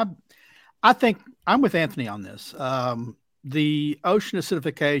 I think I'm with Anthony on this. The ocean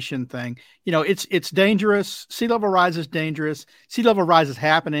acidification thing, it's dangerous. Sea level rise is dangerous. Sea level rise is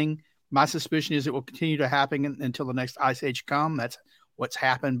happening. My suspicion is it will continue to happen until the next ice age come. That's what's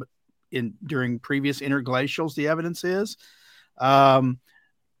happened during previous interglacials. The evidence is,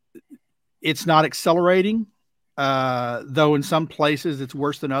 it's not accelerating, though in some places it's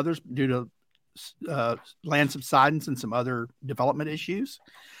worse than others due to land subsidence and some other development issues.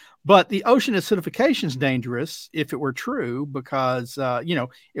 But the ocean acidification is dangerous if it were true, because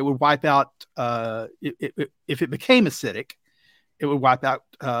it would wipe out. If it became acidic, it would wipe out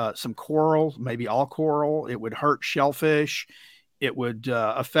some coral, maybe all coral. It would hurt shellfish. It would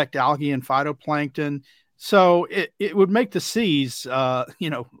affect algae and phytoplankton. So it would make the seas,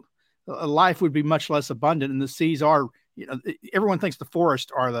 life would be much less abundant. And the seas are, everyone thinks the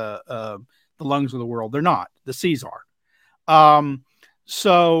forests are the lungs of the world. They're not. The seas are.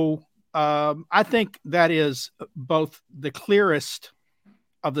 So I think that is both the clearest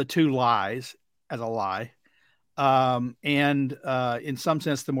of the two lies as a lie, and in some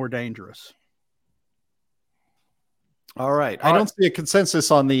sense, the more dangerous. All right. I don't see a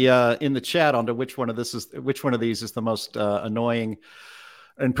consensus on the in the chat onto which one of these is the most annoying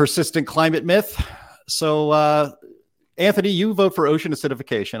and persistent climate myth. So Anthony, you vote for ocean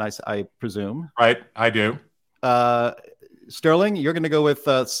acidification, I presume. Right, I do. Sterling, you're going to go with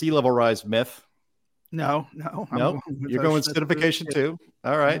sea level rise myth. No. You're going acidification too.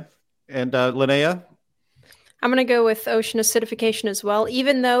 All right. And Linnea? I'm going to go with ocean acidification as well,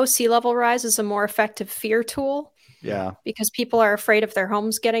 even though sea level rise is a more effective fear tool. Yeah. Because people are afraid of their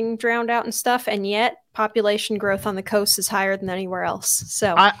homes getting drowned out and stuff. And yet population growth on the coast is higher than anywhere else.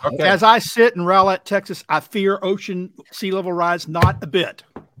 So as I sit in Rowlett, Texas, I fear ocean sea level rise not a bit.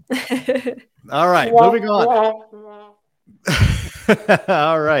 All right. Moving on.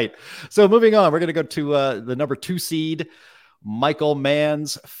 All right. So moving on, we're going to go to the number 2 seed, Michael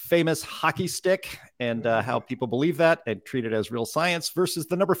Mann's famous hockey stick, and how people believe that and treat it as real science, versus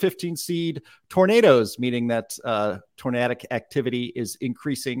the number 15 seed, tornadoes, meaning that tornadic activity is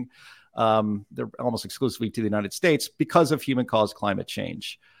increasing. They're almost exclusively to the United States because of human-caused climate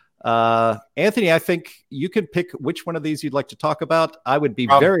change. Anthony, I think you can pick which one of these you'd like to talk about. I would be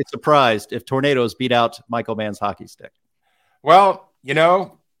very surprised if tornadoes beat out Michael Mann's hockey stick. Well,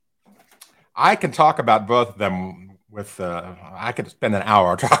 I can talk about both of them I could spend an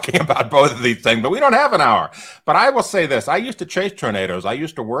hour talking about both of these things, but we don't have an hour. But I will say this. I used to chase tornadoes. I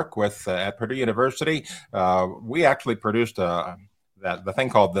used to work with, at Purdue University. We actually produced the thing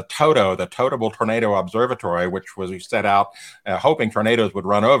called the TOTO, the Totable Tornado Observatory, which was we set out hoping tornadoes would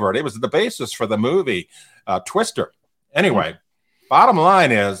run over it. It was the basis for the movie Twister. Anyway, bottom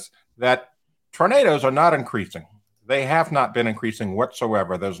line is that tornadoes are not increasing. They have not been increasing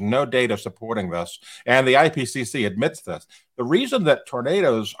whatsoever. There's no data supporting this, and the IPCC admits this. The reason that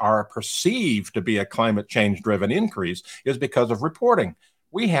tornadoes are perceived to be a climate change-driven increase is because of reporting.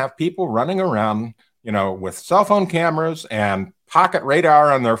 We have people running around, with cell phone cameras and pocket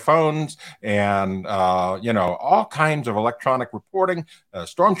radar on their phones and, all kinds of electronic reporting,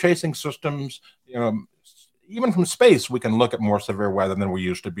 storm chasing systems. Even from space, we can look at more severe weather than we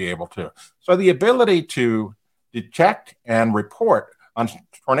used to be able to. So the ability to detect and report on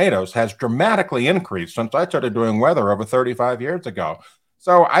tornadoes has dramatically increased since I started doing weather over 35 years ago.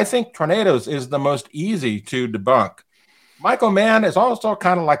 So I think tornadoes is the most easy to debunk. Michael Mann is also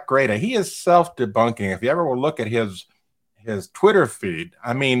kind of like Greta. He is self-debunking. If you ever will look at his Twitter feed,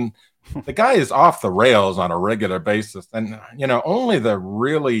 I mean, the guy is off the rails on a regular basis. And, only the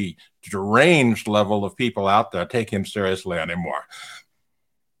really deranged level of people out there take him seriously anymore.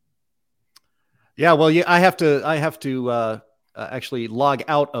 Yeah, well, I have to actually log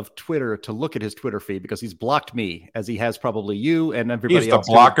out of Twitter to look at his Twitter feed because he's blocked me, as he has probably you and everybody else. He's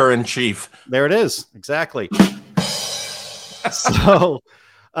the blocker in chief. There it is. Exactly. So,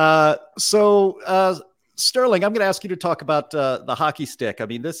 Sterling, I'm going to ask you to talk about the hockey stick. I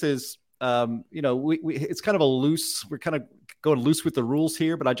mean, this is, it's kind of a loose. We're kind of going loose with the rules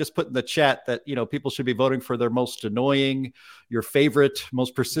here, but I just put in the chat that, people should be voting for their most annoying, your favorite,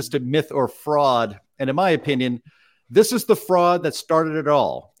 most persistent myth or fraud. And in my opinion, this is the fraud that started it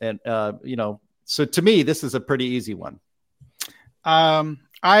all. And, so to me, this is a pretty easy one.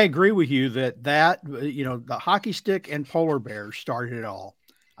 I agree with you that the hockey stick and polar bears started it all.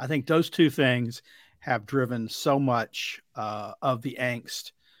 I think those two things have driven so much of the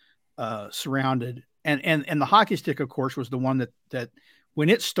angst surrounded. And the hockey stick, of course, was the one that when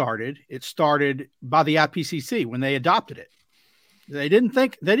it started by the IPCC when they adopted it. They didn't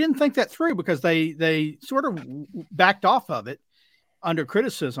think that through because they sort of backed off of it under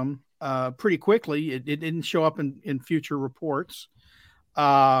criticism pretty quickly. It didn't show up in future reports.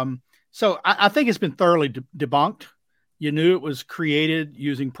 So I think it's been thoroughly debunked. You knew it was created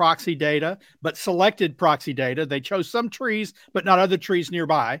using proxy data, but selected proxy data. They chose some trees, but not other trees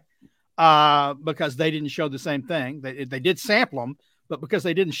nearby. Because they didn't show the same thing. They did sample them, but because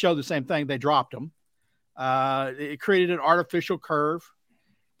they didn't show the same thing, they dropped them. It created an artificial curve.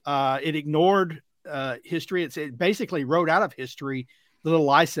 It ignored history. It basically wrote out of history the Little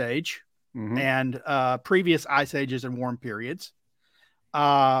Ice Age and previous ice ages and warm periods.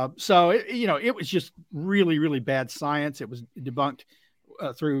 So it was just really, really bad science. It was debunked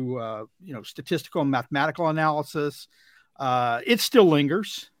through statistical and mathematical analysis. It still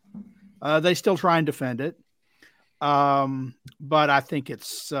lingers. They still try and defend it. But I think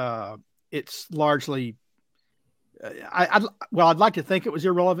it's largely, I'd like to think it was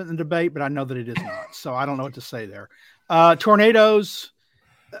irrelevant in the debate, but I know that it is not. So I don't know what to say there. Tornadoes,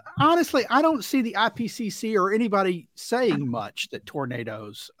 honestly, I don't see the IPCC or anybody saying much that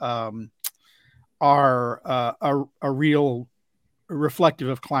tornadoes are a real reflective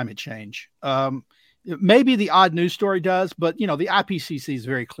of climate change. Maybe the odd news story does, but the IPCC is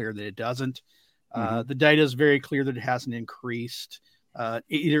very clear that it doesn't. The data is very clear that it hasn't increased.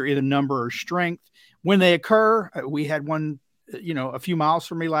 either number or strength. When they occur, we had one, a few miles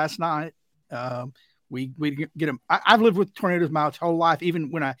from me last night. We get them. I've lived with tornadoes my whole life.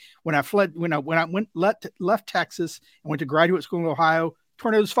 Even when I left Texas and went to graduate school in Ohio,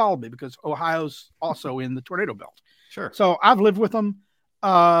 tornadoes followed me because Ohio's also in the tornado belt. Sure. So I've lived with them.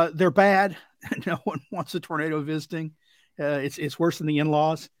 They're bad. No one wants a tornado visiting. It's worse than the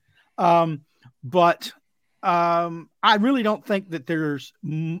in-laws. But I really don't think that there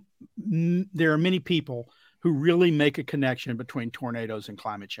are many people who really make a connection between tornadoes and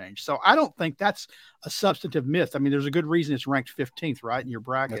climate change. So I don't think that's a substantive myth. I mean, there's a good reason it's ranked 15th, right, in your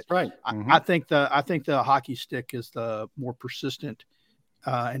bracket. That's right. I think the hockey stick is the more persistent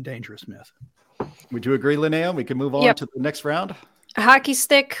and dangerous myth. Would you agree, Linnea? We can move on to the next round. A hockey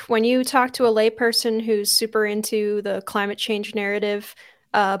stick, when you talk to a layperson who's super into the climate change narrative,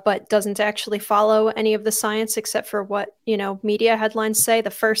 but doesn't actually follow any of the science except for what, media headlines say, the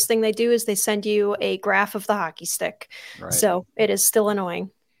first thing they do is they send you a graph of the hockey stick. Right. So it is still annoying.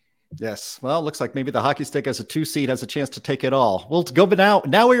 Yes. Well, it looks like maybe the hockey stick as a 2 seed has a chance to take it all. We'll go, but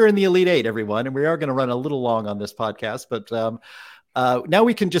now we're in the Elite Eight, everyone, and we are going to run a little long on this podcast, but now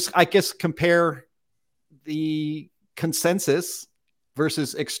we can just, I guess, compare the consensus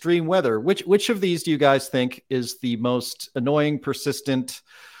versus extreme weather. Which of these do you guys think is the most annoying, persistent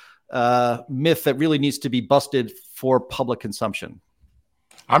myth that really needs to be busted for public consumption?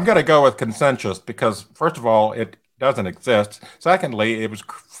 I'm going to go with consensus because, first of all, it doesn't exist. Secondly, it was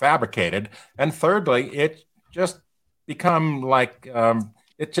fabricated. And thirdly, it just become like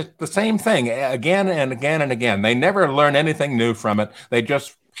it's just the same thing again and again and again. They never learn anything new from it. They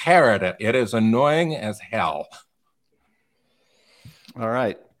just parrot it. It is annoying as hell. All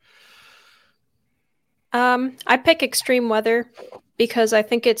right. I pick extreme weather because I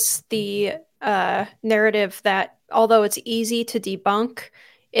think it's the narrative that, although it's easy to debunk,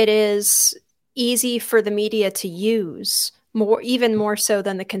 it is easy for the media to use even more so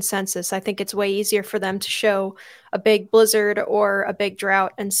than the consensus. I think it's way easier for them to show a big blizzard or a big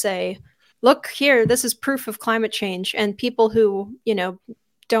drought and say, look here, this is proof of climate change. And people who,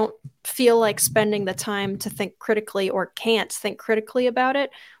 don't feel like spending the time to think critically or can't think critically about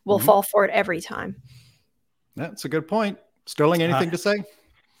it will fall for it every time. That's a good point. Sterling, anything to say?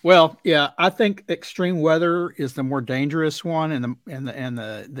 Well, yeah, I think extreme weather is the more dangerous one and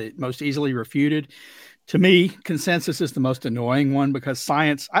the most easily refuted. To me, consensus is the most annoying one because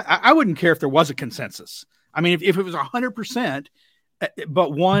science, I wouldn't care if there was a consensus. I mean, if it was 100%,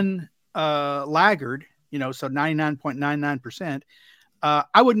 but one laggard, so 99.99%,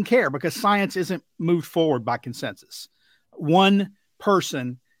 I wouldn't care because science isn't moved forward by consensus. One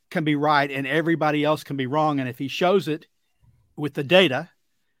person can be right and everybody else can be wrong. And if he shows it with the data,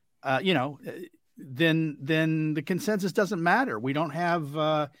 then the consensus doesn't matter. We don't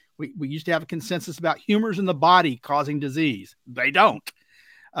have, we used to have a consensus about humors in the body causing disease. They don't.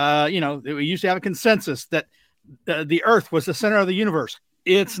 We used to have a consensus that the earth was the center of the universe.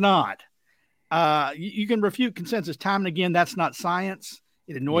 It's not. You can refute consensus time and again. That's not science.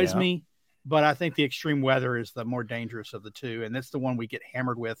 It annoys me, but I think the extreme weather is the more dangerous of the two. And that's the one we get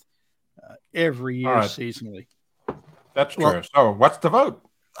hammered with every year seasonally. That's true. Well, so what's the vote?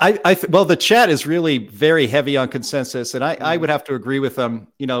 Well, the chat is really very heavy on consensus, and I would have to agree with them,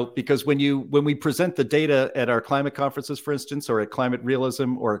 because when we present the data at our climate conferences, for instance, or at Climate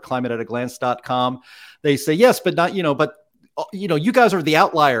Realism or at climateataglance.com, they say, yes, but not, but you guys are the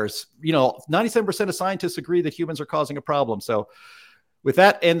outliers. 97% of scientists agree that humans are causing a problem. So with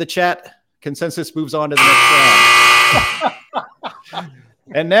that and the chat, consensus moves on to the next round.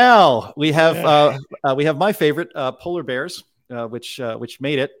 And now we have my favorite, polar bears, which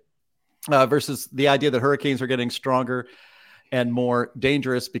made it versus the idea that hurricanes are getting stronger and more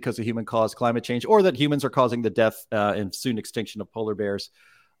dangerous because of human-caused climate change, or that humans are causing the death and soon extinction of polar bears.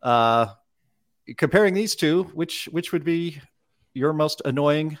 Comparing these two, which would be your most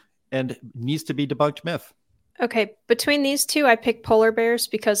annoying and needs to be debunked myth? Okay, between these two, I pick polar bears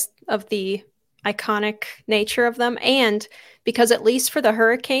because of the iconic nature of them, and because at least for the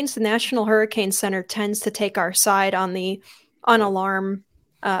hurricanes, the National Hurricane Center tends to take our side on the unalarm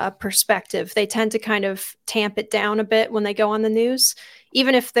perspective. They tend to kind of tamp it down a bit when they go on the news,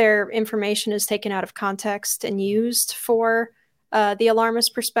 even if their information is taken out of context and used for the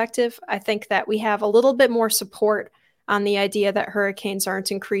alarmist perspective. I think that we have a little bit more support on the idea that hurricanes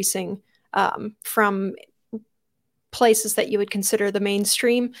aren't increasing from places that you would consider the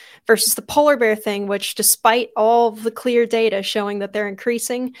mainstream versus the polar bear thing, which despite all of the clear data showing that they're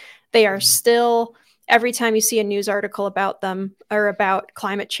increasing, they are still, every time you see a news article about them or about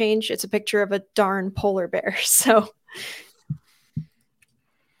climate change, it's a picture of a darn polar bear. So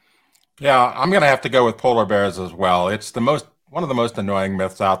Yeah, I'm going to have to go with polar bears as well. It's one of the most annoying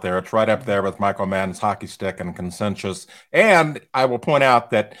myths out there. It's right up there with Michael Mann's hockey stick and consensus. And I will point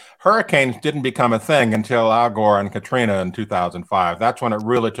out that hurricanes didn't become a thing until Al Gore and Katrina in 2005. That's when it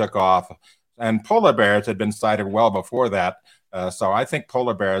really took off. And polar bears had been cited well before that. So I think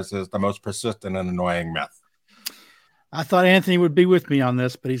polar bears is the most persistent and annoying myth. I thought Anthony would be with me on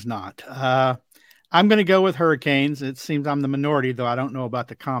this, but he's not. I'm going to go with hurricanes. It seems I'm the minority, though I don't know about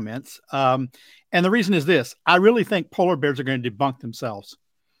the comments. And the reason is this. I really think polar bears are going to debunk themselves.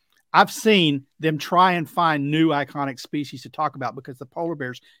 I've seen them try and find new iconic species to talk about because the polar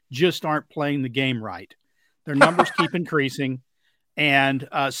bears just aren't playing the game right. Their numbers keep increasing. And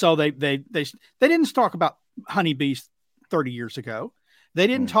so they didn't talk about honeybees 30 years ago. They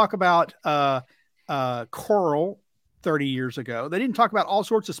didn't talk about coral 30 years ago. They didn't talk about all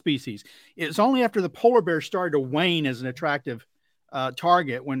sorts of species. It's only after the polar bear started to wane as an attractive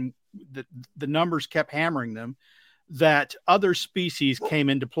target, when the numbers kept hammering them, that other species came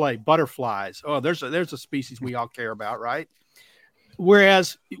into play. Butterflies. Oh, there's a species we all care about, right?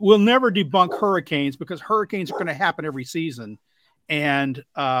 Whereas we'll never debunk hurricanes because hurricanes are going to happen every season. And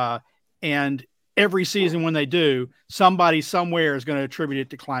every season when they do, somebody somewhere is going to attribute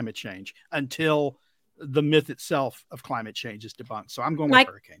it to climate change until the myth itself of climate change is debunked. So I'm going with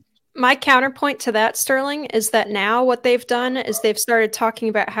hurricane. My counterpoint to that, Sterling, is that now what they've done is they've started talking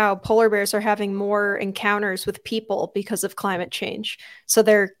about how polar bears are having more encounters with people because of climate change. So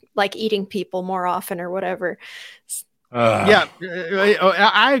they're like eating people more often or whatever. Yeah,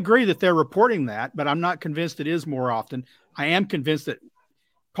 I agree that they're reporting that, but I'm not convinced it is more often. I am convinced that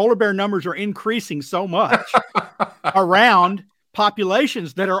polar bear numbers are increasing so much around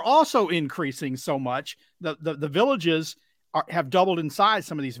populations that are also increasing so much. The villages have doubled in size,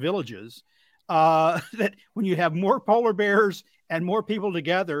 some of these villages, that when you have more polar bears and more people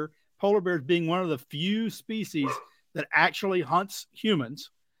together, polar bears being one of the few species that actually hunts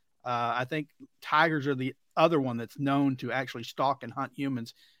humans. I think tigers are the other one that's known to actually stalk and hunt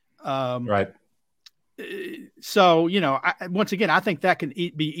humans. Right. So, once again, I think that can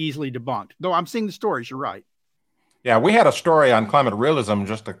be easily debunked, though I'm seeing the stories. You're right. Yeah, we had a story on climate realism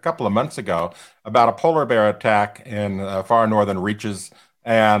just a couple of months ago about a polar bear attack in far northern reaches.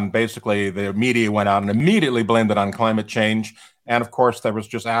 And basically the media went out and immediately blamed it on climate change. And of course, there was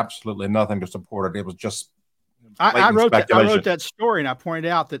just absolutely nothing to support it. It was just I wrote that story, and I pointed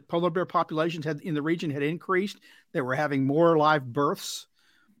out that polar bear populations in the region had increased. They were having more live births,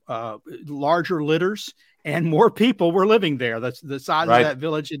 larger litters, and more people were living there. That's the size of that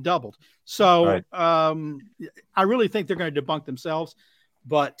village had doubled. So I really think they're going to debunk themselves,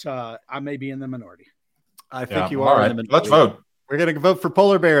 but I may be in the minority. I think you are in the minority. Let's vote. We're going to vote for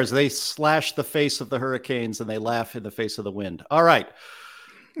polar bears. They slash the face of the hurricanes and they laugh in the face of the wind. All right.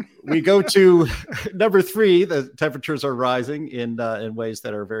 We go to number 3. The temperatures are rising in ways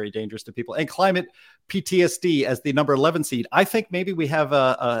that are very dangerous to people. And climate PTSD as the number 11 seed. I think maybe we have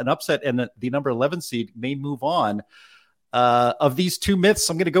an upset, and the number 11 seed may move on. Of these two myths,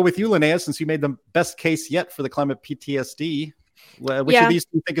 I'm going to go with you, Linnea, since you made the best case yet for the climate PTSD. Which of these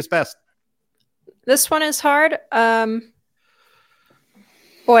do you think is best? This one is hard.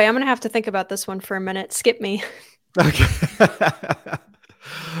 Boy, I'm going to have to think about this one for a minute. Skip me. Okay.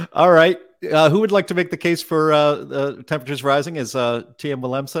 All right. Who would like to make the case for temperatures rising? Is TM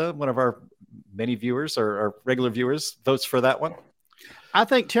Willemse, one of our many viewers or regular viewers, votes for that one? I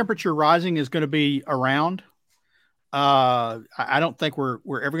think temperature rising is going to be around. I don't think we're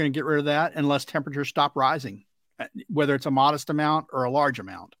ever going to get rid of that unless temperatures stop rising, whether it's a modest amount or a large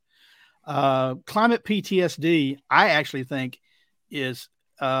amount. Climate PTSD, I actually think, is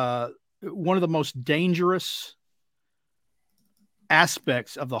one of the most dangerous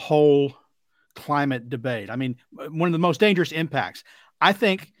aspects of the whole climate debate. I mean, one of the most dangerous impacts. I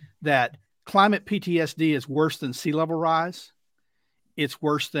think that climate PTSD is worse than sea level rise. It's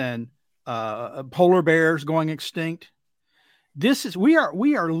worse than polar bears going extinct. We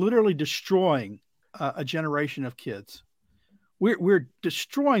are literally destroying a generation of kids. We're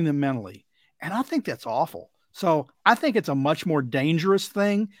destroying them mentally, and I think that's awful. So I think it's a much more dangerous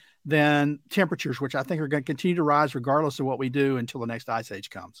thing than temperatures, which I think are going to continue to rise regardless of what we do until the next ice age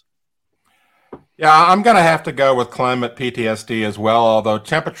comes. Yeah, I'm going to have to go with climate PTSD as well, although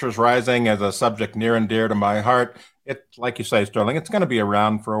temperatures rising is a subject near and dear to my heart. It, like you say, Sterling, it's going to be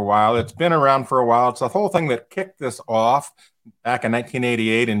around for a while. It's been around for a while. It's the whole thing that kicked this off back in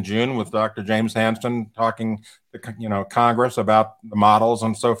 1988 in June with Dr. James Hansen talking to Congress about the models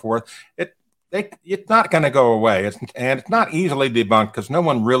and so forth. it's not going to go away. It's not easily debunked because no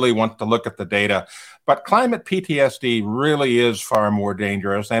one really wants to look at the data. But climate PTSD really is far more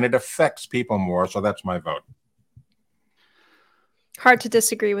dangerous, and it affects people more. So that's my vote. Hard to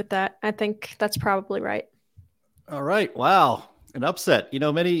disagree with that. I think that's probably right. All right. Wow. An upset.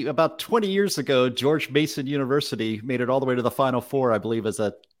 About 20 years ago, George Mason University made it all the way to the Final Four, I believe, as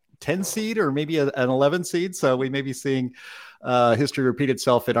a 10 seed or maybe an 11 seed. So we may be seeing history repeat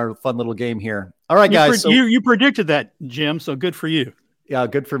itself in our fun little game here. All right, guys. You predicted that, Jim. So good for you. Yeah,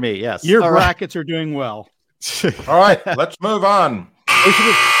 good for me. Yes. Your brackets are doing well. All right, let's move on.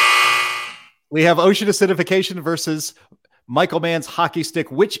 We have ocean acidification versus Michael Mann's hockey stick.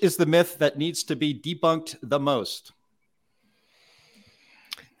 Which is the myth that needs to be debunked the most?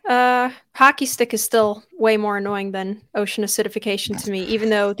 Hockey stick is still way more annoying than ocean acidification to me, even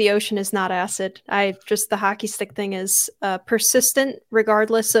though the ocean is not acid. The hockey stick thing is persistent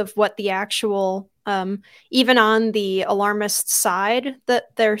regardless of what the actual, even on the alarmist side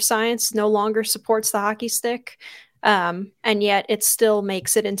that their science no longer supports the hockey stick. And yet it still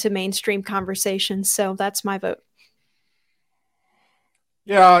makes it into mainstream conversation. So that's my vote.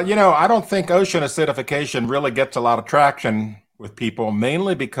 Yeah, I don't think ocean acidification really gets a lot of traction with people,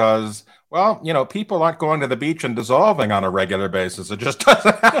 mainly because, people aren't going to the beach and dissolving on a regular basis. It just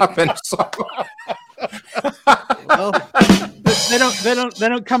doesn't happen. So. Well, they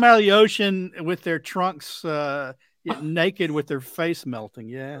don't come out of the ocean with their trunks naked with their face melting.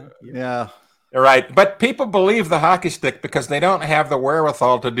 Yeah. You're right. But people believe the hockey stick because they don't have the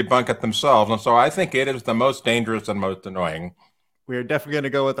wherewithal to debunk it themselves. And so I think it is the most dangerous and most annoying. We're definitely going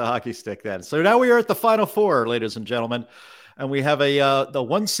to go with the hockey stick then. So now we are at the Final Four, ladies and gentlemen. And we have the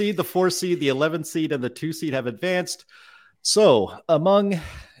 1 seed, the 4 seed, the 11 seed, and the 2 seed have advanced. So among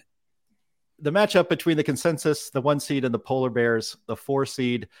the matchup between the consensus, the 1 seed, and the polar bears, the 4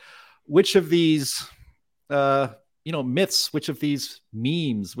 seed, which of these, myths, which of these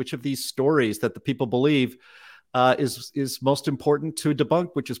memes, which of these stories that the people believe is most important to debunk,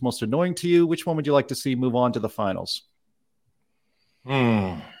 which is most annoying to you? Which one would you like to see move on to the finals?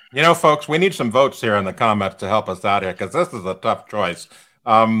 Folks, we need some votes here in the comments to help us out here because this is a tough choice.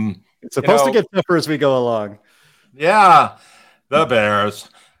 It's supposed to get tougher as we go along. Yeah, the Bears.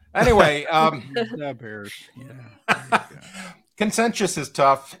 Anyway, the Bears. Yeah. Consensus is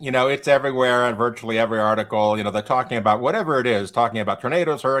tough. It's everywhere in virtually every article. They're talking about whatever it is, talking about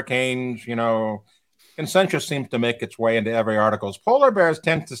tornadoes, hurricanes. Consensus seems to make its way into every article. Polar bears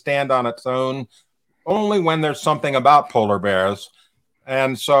tend to stand on its own only when there's something about polar bears.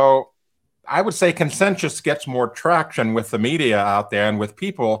 And so I would say consensus gets more traction with the media out there and with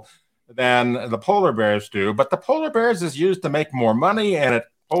people than the polar bears do. But the polar bears is used to make more money and it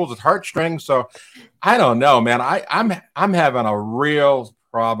pulls its heartstrings. So I don't know, man. I'm having a real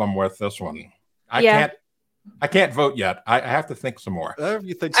problem with this one. I can't vote yet. I have to think some more.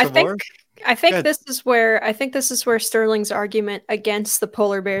 You think some more? I think this is where Sterling's argument against the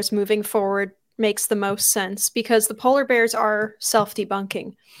polar bears moving forward makes the most sense, because the polar bears are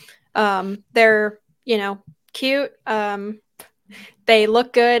self-debunking. They're, cute. They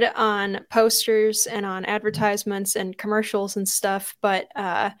look good on posters and on advertisements and commercials and stuff, but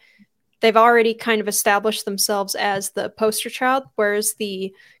they've already kind of established themselves as the poster child, whereas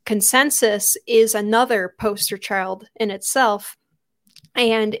the consensus is another poster child in itself.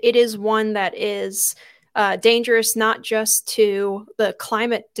 And it is one that is dangerous not just to the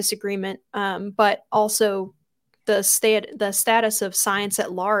climate disagreement, but also the status of science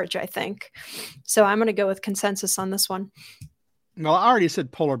at large, I think. So I'm going to go with consensus on this one. Well, I already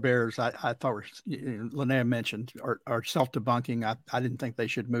said polar bears. I thought Linnea mentioned are self-debunking. I didn't think they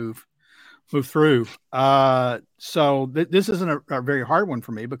should move through. So this isn't a very hard one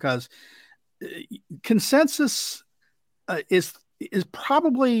for me, because consensus is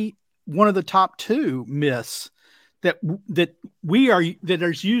probably one of the top 2 myths that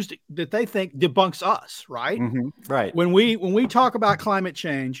is used, that they think debunks us, right? Mm-hmm. Right. When we talk about climate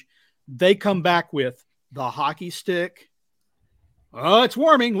change, they come back with the hockey stick. Oh, it's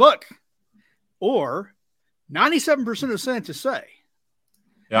warming. Look, or 97% of scientists say.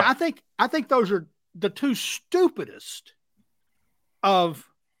 Yeah, I think those are the 2 stupidest of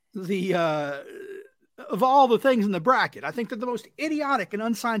the of all the things in the bracket. I think they're the most idiotic and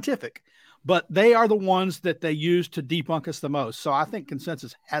unscientific, but they are the ones that they use to debunk us the most. So I think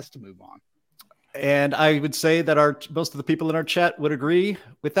consensus has to move on. And I would say that most of the people in our chat would agree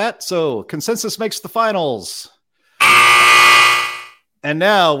with that. So consensus makes the finals. And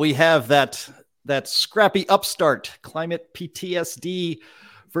now we have that scrappy upstart, climate PTSD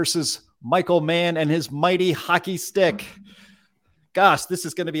versus Michael Mann and his mighty hockey stick. Gosh, this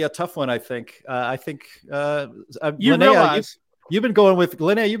is going to be a tough one. I think. You Linnea, realize you've been going with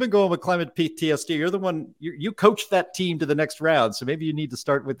Linnea. You've been going with climate PTSD. You're the one. You coached that team to the next round, so maybe you need to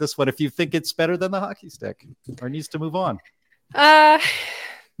start with this one if you think it's better than the hockey stick or needs to move on.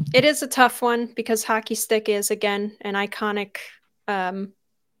 It is a tough one because hockey stick is again an iconic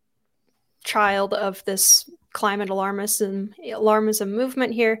child of this climate alarmism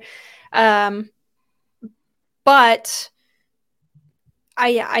movement here. But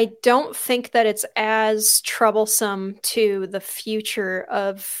I don't think that it's as troublesome to the future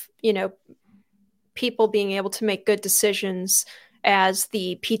of, people being able to make good decisions as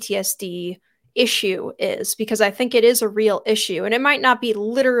the PTSD issue is, because I think it is a real issue, and it might not be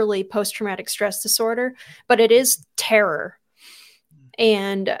literally post-traumatic stress disorder, but it is terror.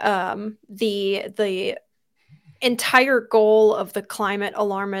 And the entire goal of the climate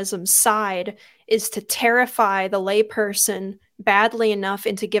alarmism side is to terrify the layperson badly enough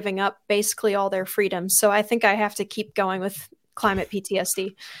into giving up basically all their freedoms. So I think I have to keep going with climate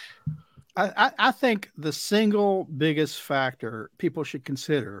PTSD. I think the single biggest factor people should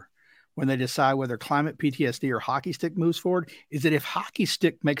consider when they decide whether climate PTSD or hockey stick moves forward is that if hockey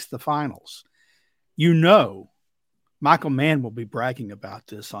stick makes the finals, Michael Mann will be bragging about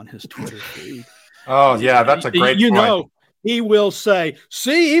this on his Twitter feed. Oh, yeah, that's a great point. He will say,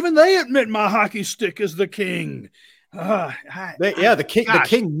 see, even they admit my hockey stick is the king. The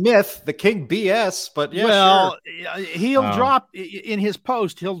king myth, the king BS, but he'll drop in his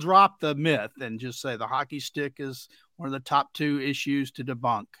post, he'll drop the myth and just say the hockey stick is one of the top 2 issues to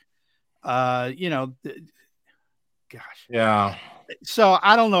debunk. Gosh. Yeah. So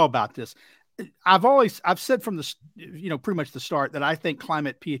I don't know about this. I've said from the, pretty much the start that I think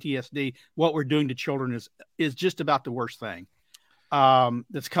climate PTSD, what we're doing to children is just about the worst thing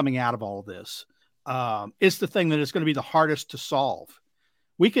that's coming out of all of this. It's the thing that is going to be the hardest to solve.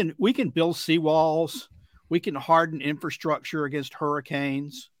 We can build seawalls. We can harden infrastructure against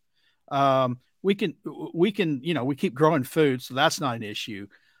hurricanes. We keep growing food, so that's not an issue.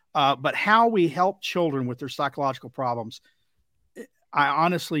 But how we help children with their psychological problems, I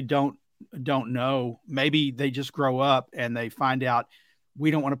honestly don't know. Maybe they just grow up and they find out we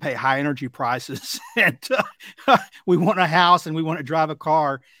don't want to pay high energy prices and we want a house and we want to drive a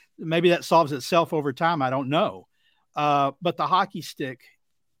car. Maybe that solves itself over time. I don't know. But the hockey stick,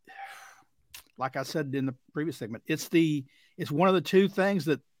 like I said in the previous segment, it's one of the 2 things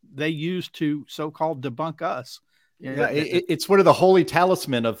that they use to so-called debunk us. Yeah, it's one of the holy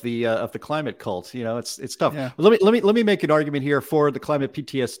talisman of the climate cult. It's tough. Yeah. Let me make an argument here for the climate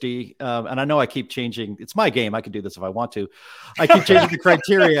PTSD. And I know I keep changing. It's my game. I can do this if I want to. I keep changing the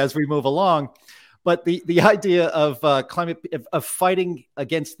criteria as we move along. But the idea of of fighting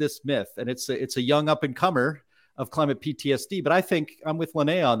against this myth, and it's a young up and comer of climate PTSD. But I think I'm with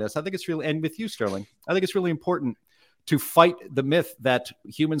Linnea on this. I think it's really, and with you, Sterling, I think it's really important to fight the myth that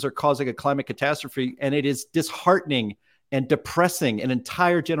humans are causing a climate catastrophe. And it is disheartening and depressing an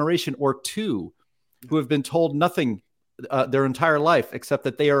entire generation or 2 who have been told nothing their entire life except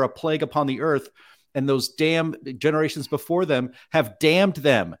that they are a plague upon the earth. And those damn generations before them have damned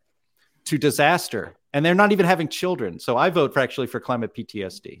them to disaster. And they're not even having children. So I vote for climate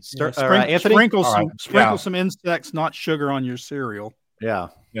PTSD. Anthony? Sprinkle some insects, not sugar, on your cereal. Yeah.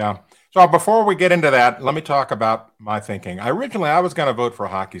 Yeah. So before we get into that, let me talk about my thinking. Originally, I was going to vote for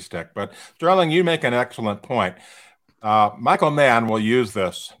hockey stick, but Sterling, you make an excellent point. Michael Mann will use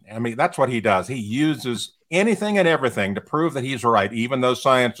this. I mean, that's what he does. He uses anything and everything to prove that he's right, even though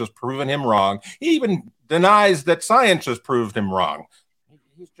science has proven him wrong. He even denies that science has proved him wrong.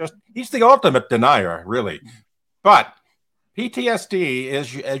 He's the ultimate denier, really. But PTSD,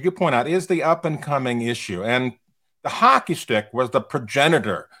 as you point out, is the up and coming issue. And the hockey stick was the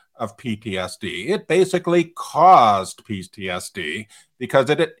progenitor of PTSD. It basically caused PTSD because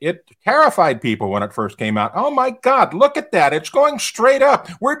it terrified people when it first came out. Oh my God, look at that. It's going straight up.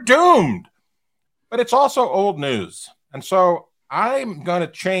 We're doomed. But it's also old news. And so I'm going to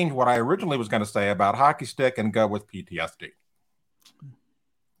change what I originally was going to say about hockey stick and go with PTSD.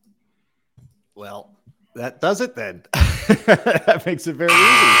 Well, that does it then. That makes it very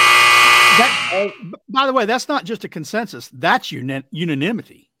easy. By the way, that's not just a consensus. That's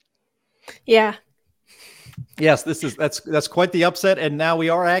unanimity. Yeah. Yes, that's quite the upset. And now we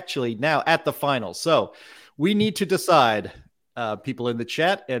are actually now at the final. So we need to decide, people in the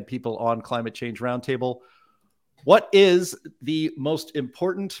chat and people on Climate Change Roundtable, what is the most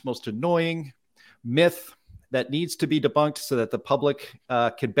important, most annoying myth that needs to be debunked so that the public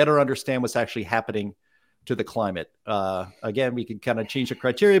can better understand what's actually happening to the climate. Again, we can kind of change the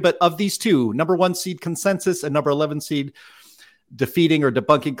criteria, but of these 2, number 1 seed consensus and number 11 seed, defeating or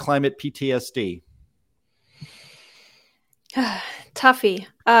debunking climate PTSD? Toughie.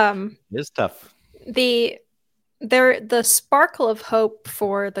 It is tough. The sparkle of hope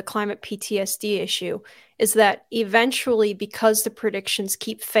for the climate PTSD issue is that eventually, because the predictions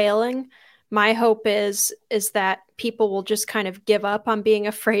keep failing, my hope is that people will just kind of give up on being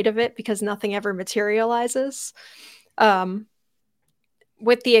afraid of it because nothing ever materializes.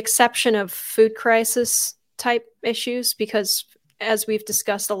 With the exception of food crisis type issues, because as we've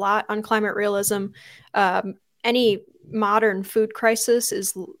discussed a lot on climate realism, any modern food crisis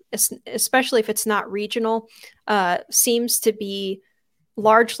is, especially if it's not regional, seems to be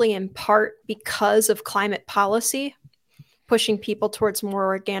largely in part because of climate policy, pushing people towards more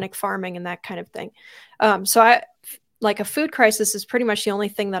organic farming and that kind of thing. So a food crisis is pretty much the only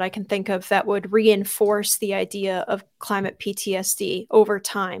thing that I can think of that would reinforce the idea of climate PTSD over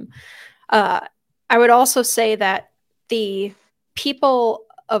time. I would also say that the people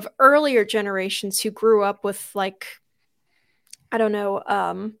of earlier generations who grew up with, like, I don't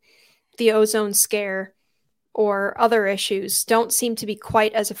know, the ozone scare or other issues don't seem to be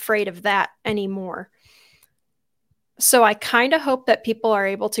quite as afraid of that anymore. So I kind of hope that people are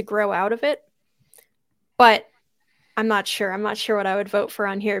able to grow out of it, but I'm not sure. I'm not sure what I would vote for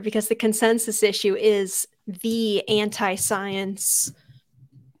on here, because the consensus issue is the anti-science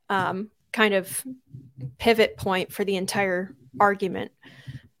kind of pivot point for the entire argument.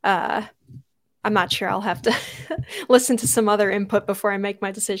 I'm not sure. I'll have to listen to some other input before I make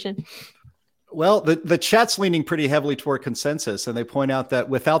my decision. Well, the chat's leaning pretty heavily toward consensus, and they point out that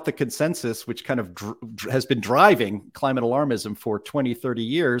without the consensus, which kind of has been driving climate alarmism for 20, 30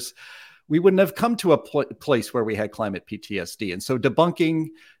 years, we wouldn't have come to a place where we had climate PTSD. And so debunking,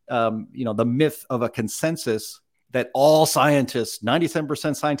 the myth of a consensus that all scientists,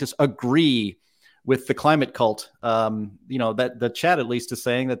 97% scientists agree with the climate cult, that the chat at least is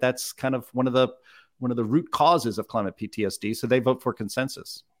saying that that's kind of one of the root causes of climate PTSD. So they vote for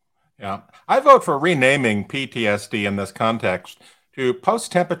consensus. Yeah, I vote for renaming PTSD in this context to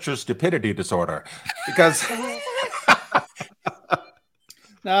post-temperature stupidity disorder, because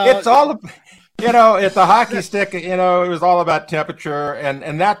it's all, it's a hockey stick. It was all about temperature,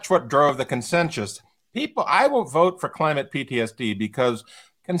 and that's what drove the consensus. I will vote for climate PTSD because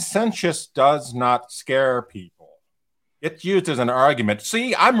consensus does not scare people. It's used as an argument.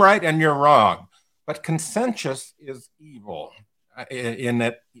 See, I'm right and you're wrong, but consensus is evil. In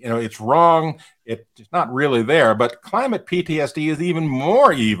that, it's wrong. It's not really there, but climate PTSD is even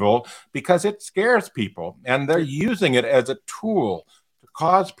more evil because it scares people, and they're using it as a tool to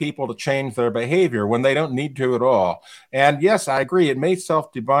cause people to change their behavior when they don't need to at all. And yes, I agree. It may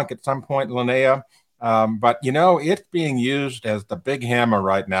self-debunk at some point, Linnea, but it's being used as the big hammer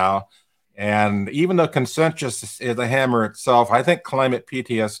right now. And even though consensus is a hammer itself, I think climate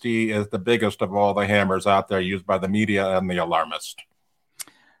PTSD is the biggest of all the hammers out there used by the media and the alarmist.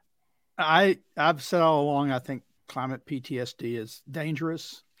 I've said all along, I think climate PTSD is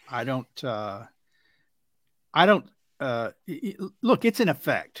dangerous. Look, it's an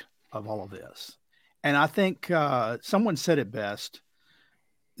effect of all of this. And I think someone said it best,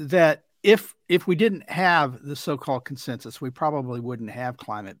 that if we didn't have the so-called consensus, we probably wouldn't have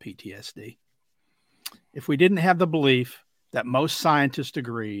climate PTSD. If we didn't have the belief that most scientists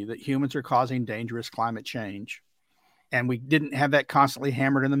agree that humans are causing dangerous climate change, and we didn't have that constantly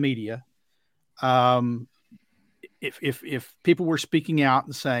hammered in the media, if people were speaking out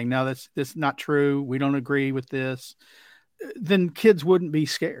and saying, no, that's not true, we don't agree with this, then kids wouldn't be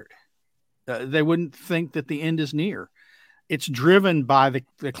scared. They wouldn't think that the end is near. It's driven by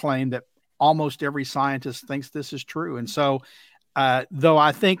the claim that almost every scientist thinks this is true. And so, though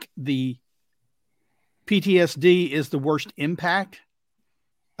I think the PTSD is the worst impact,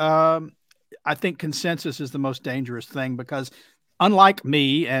 I think consensus is the most dangerous thing, because unlike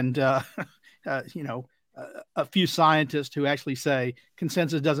me and, a few scientists who actually say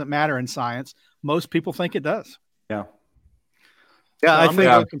consensus doesn't matter in science, most people think it does. Yeah. Yeah. So I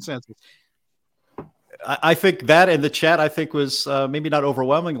think consensus. I think that, and the chat, I think, was maybe not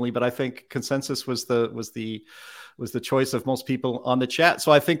overwhelmingly, but I think consensus was the choice of most people on the chat.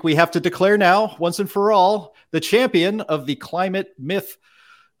 So I think we have to declare now, once and for all, the champion of the climate myth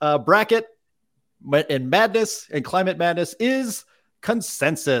bracket and madness and climate madness is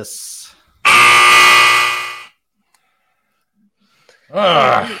consensus.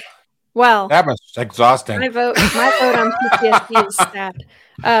 Well, that was exhausting. My vote on PTSD is sad.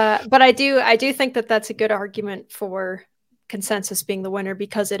 But I do think that that's a good argument for consensus being the winner,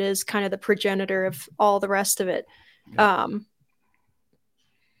 because it is kind of the progenitor of all the rest of it. Yeah.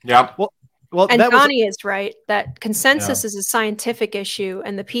 Well, Well, and Donnie is right that consensus Yeah. is a scientific issue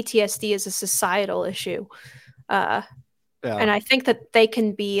and the PTSD is a societal issue. And I think that they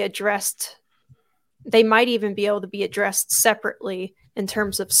can be addressed. They might even be able to be addressed separately in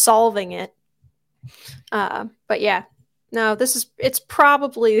terms of solving it. But yeah, no, it's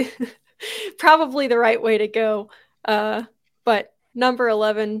probably the right way to go. But number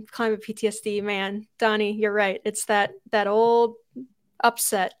 11, climate PTSD, man, Donnie, you're right. It's that old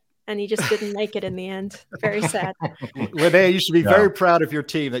upset, and he just didn't make it in the end. Very sad. Linnea, you should be very proud of your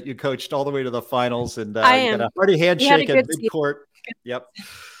team that you coached all the way to the finals, and you got a hearty handshake at midcourt. Yep.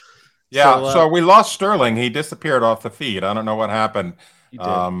 Yeah. So we lost Sterling. He disappeared off the feed. I don't know what happened.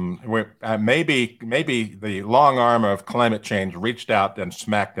 Maybe the long arm of climate change reached out and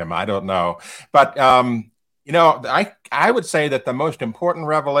smacked him. I don't know. But, I would say that the most important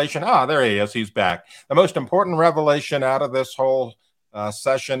revelation, there he is. He's back. The most important revelation out of this whole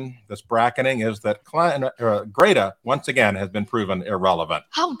session, this bracketing, is that Greta, once again, has been proven irrelevant.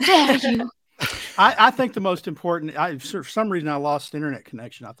 How dare you? I think the most important, for some reason I lost internet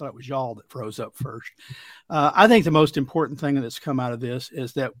connection. I thought it was y'all that froze up first. I think the most important thing that's come out of this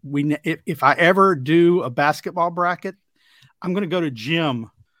is that if I ever do a basketball bracket, I'm going to go to Jim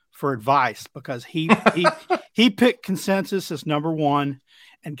for advice, because he picked consensus as number one,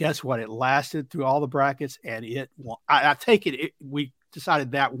 and guess what? It lasted through all the brackets, and it won. I take it we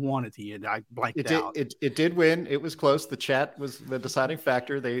decided that one at the end. I blanked out. It did win. It was close. The chat was the deciding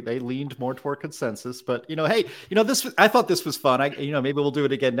factor. They leaned more toward consensus. But hey, I thought this was fun. Maybe we'll do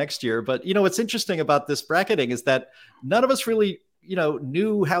it again next year. But what's interesting about this bracketing is that none of us really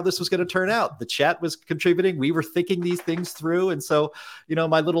knew how this was going to turn out. The chat was contributing. We were thinking these things through. And so,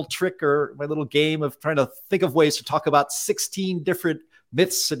 my little trick or my little game of trying to think of ways to talk about 16 different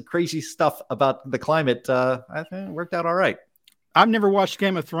myths and crazy stuff about the climate, I think it worked out all right. I've never watched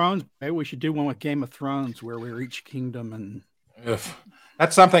Game of Thrones. Maybe we should do one with Game of Thrones where we're each kingdom. And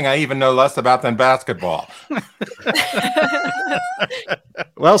that's something I even know less about than basketball.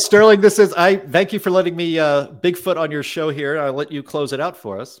 Well, Sterling, I thank you for letting me Bigfoot on your show here. I'll let you close it out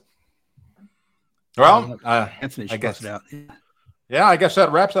for us. Well, Anthony should close it out. Yeah, I guess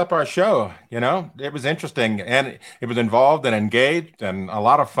that wraps up our show. It was interesting, and it was involved and engaged and a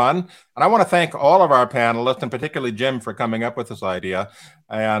lot of fun. And I want to thank all of our panelists, and particularly Jim, for coming up with this idea.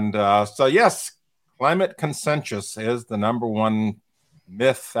 And so, yes, climate consensus is the number one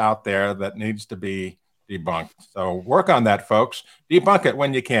myth out there that needs to be debunked. So work on that, folks. Debunk it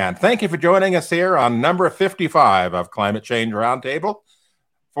when you can. Thank you for joining us here on number 55 of Climate Change Roundtable.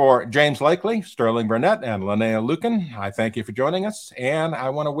 For James Lakely, Sterling Burnett, and Linnea Lueken, I thank you for joining us, and I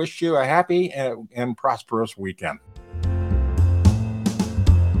want to wish you a happy and prosperous weekend.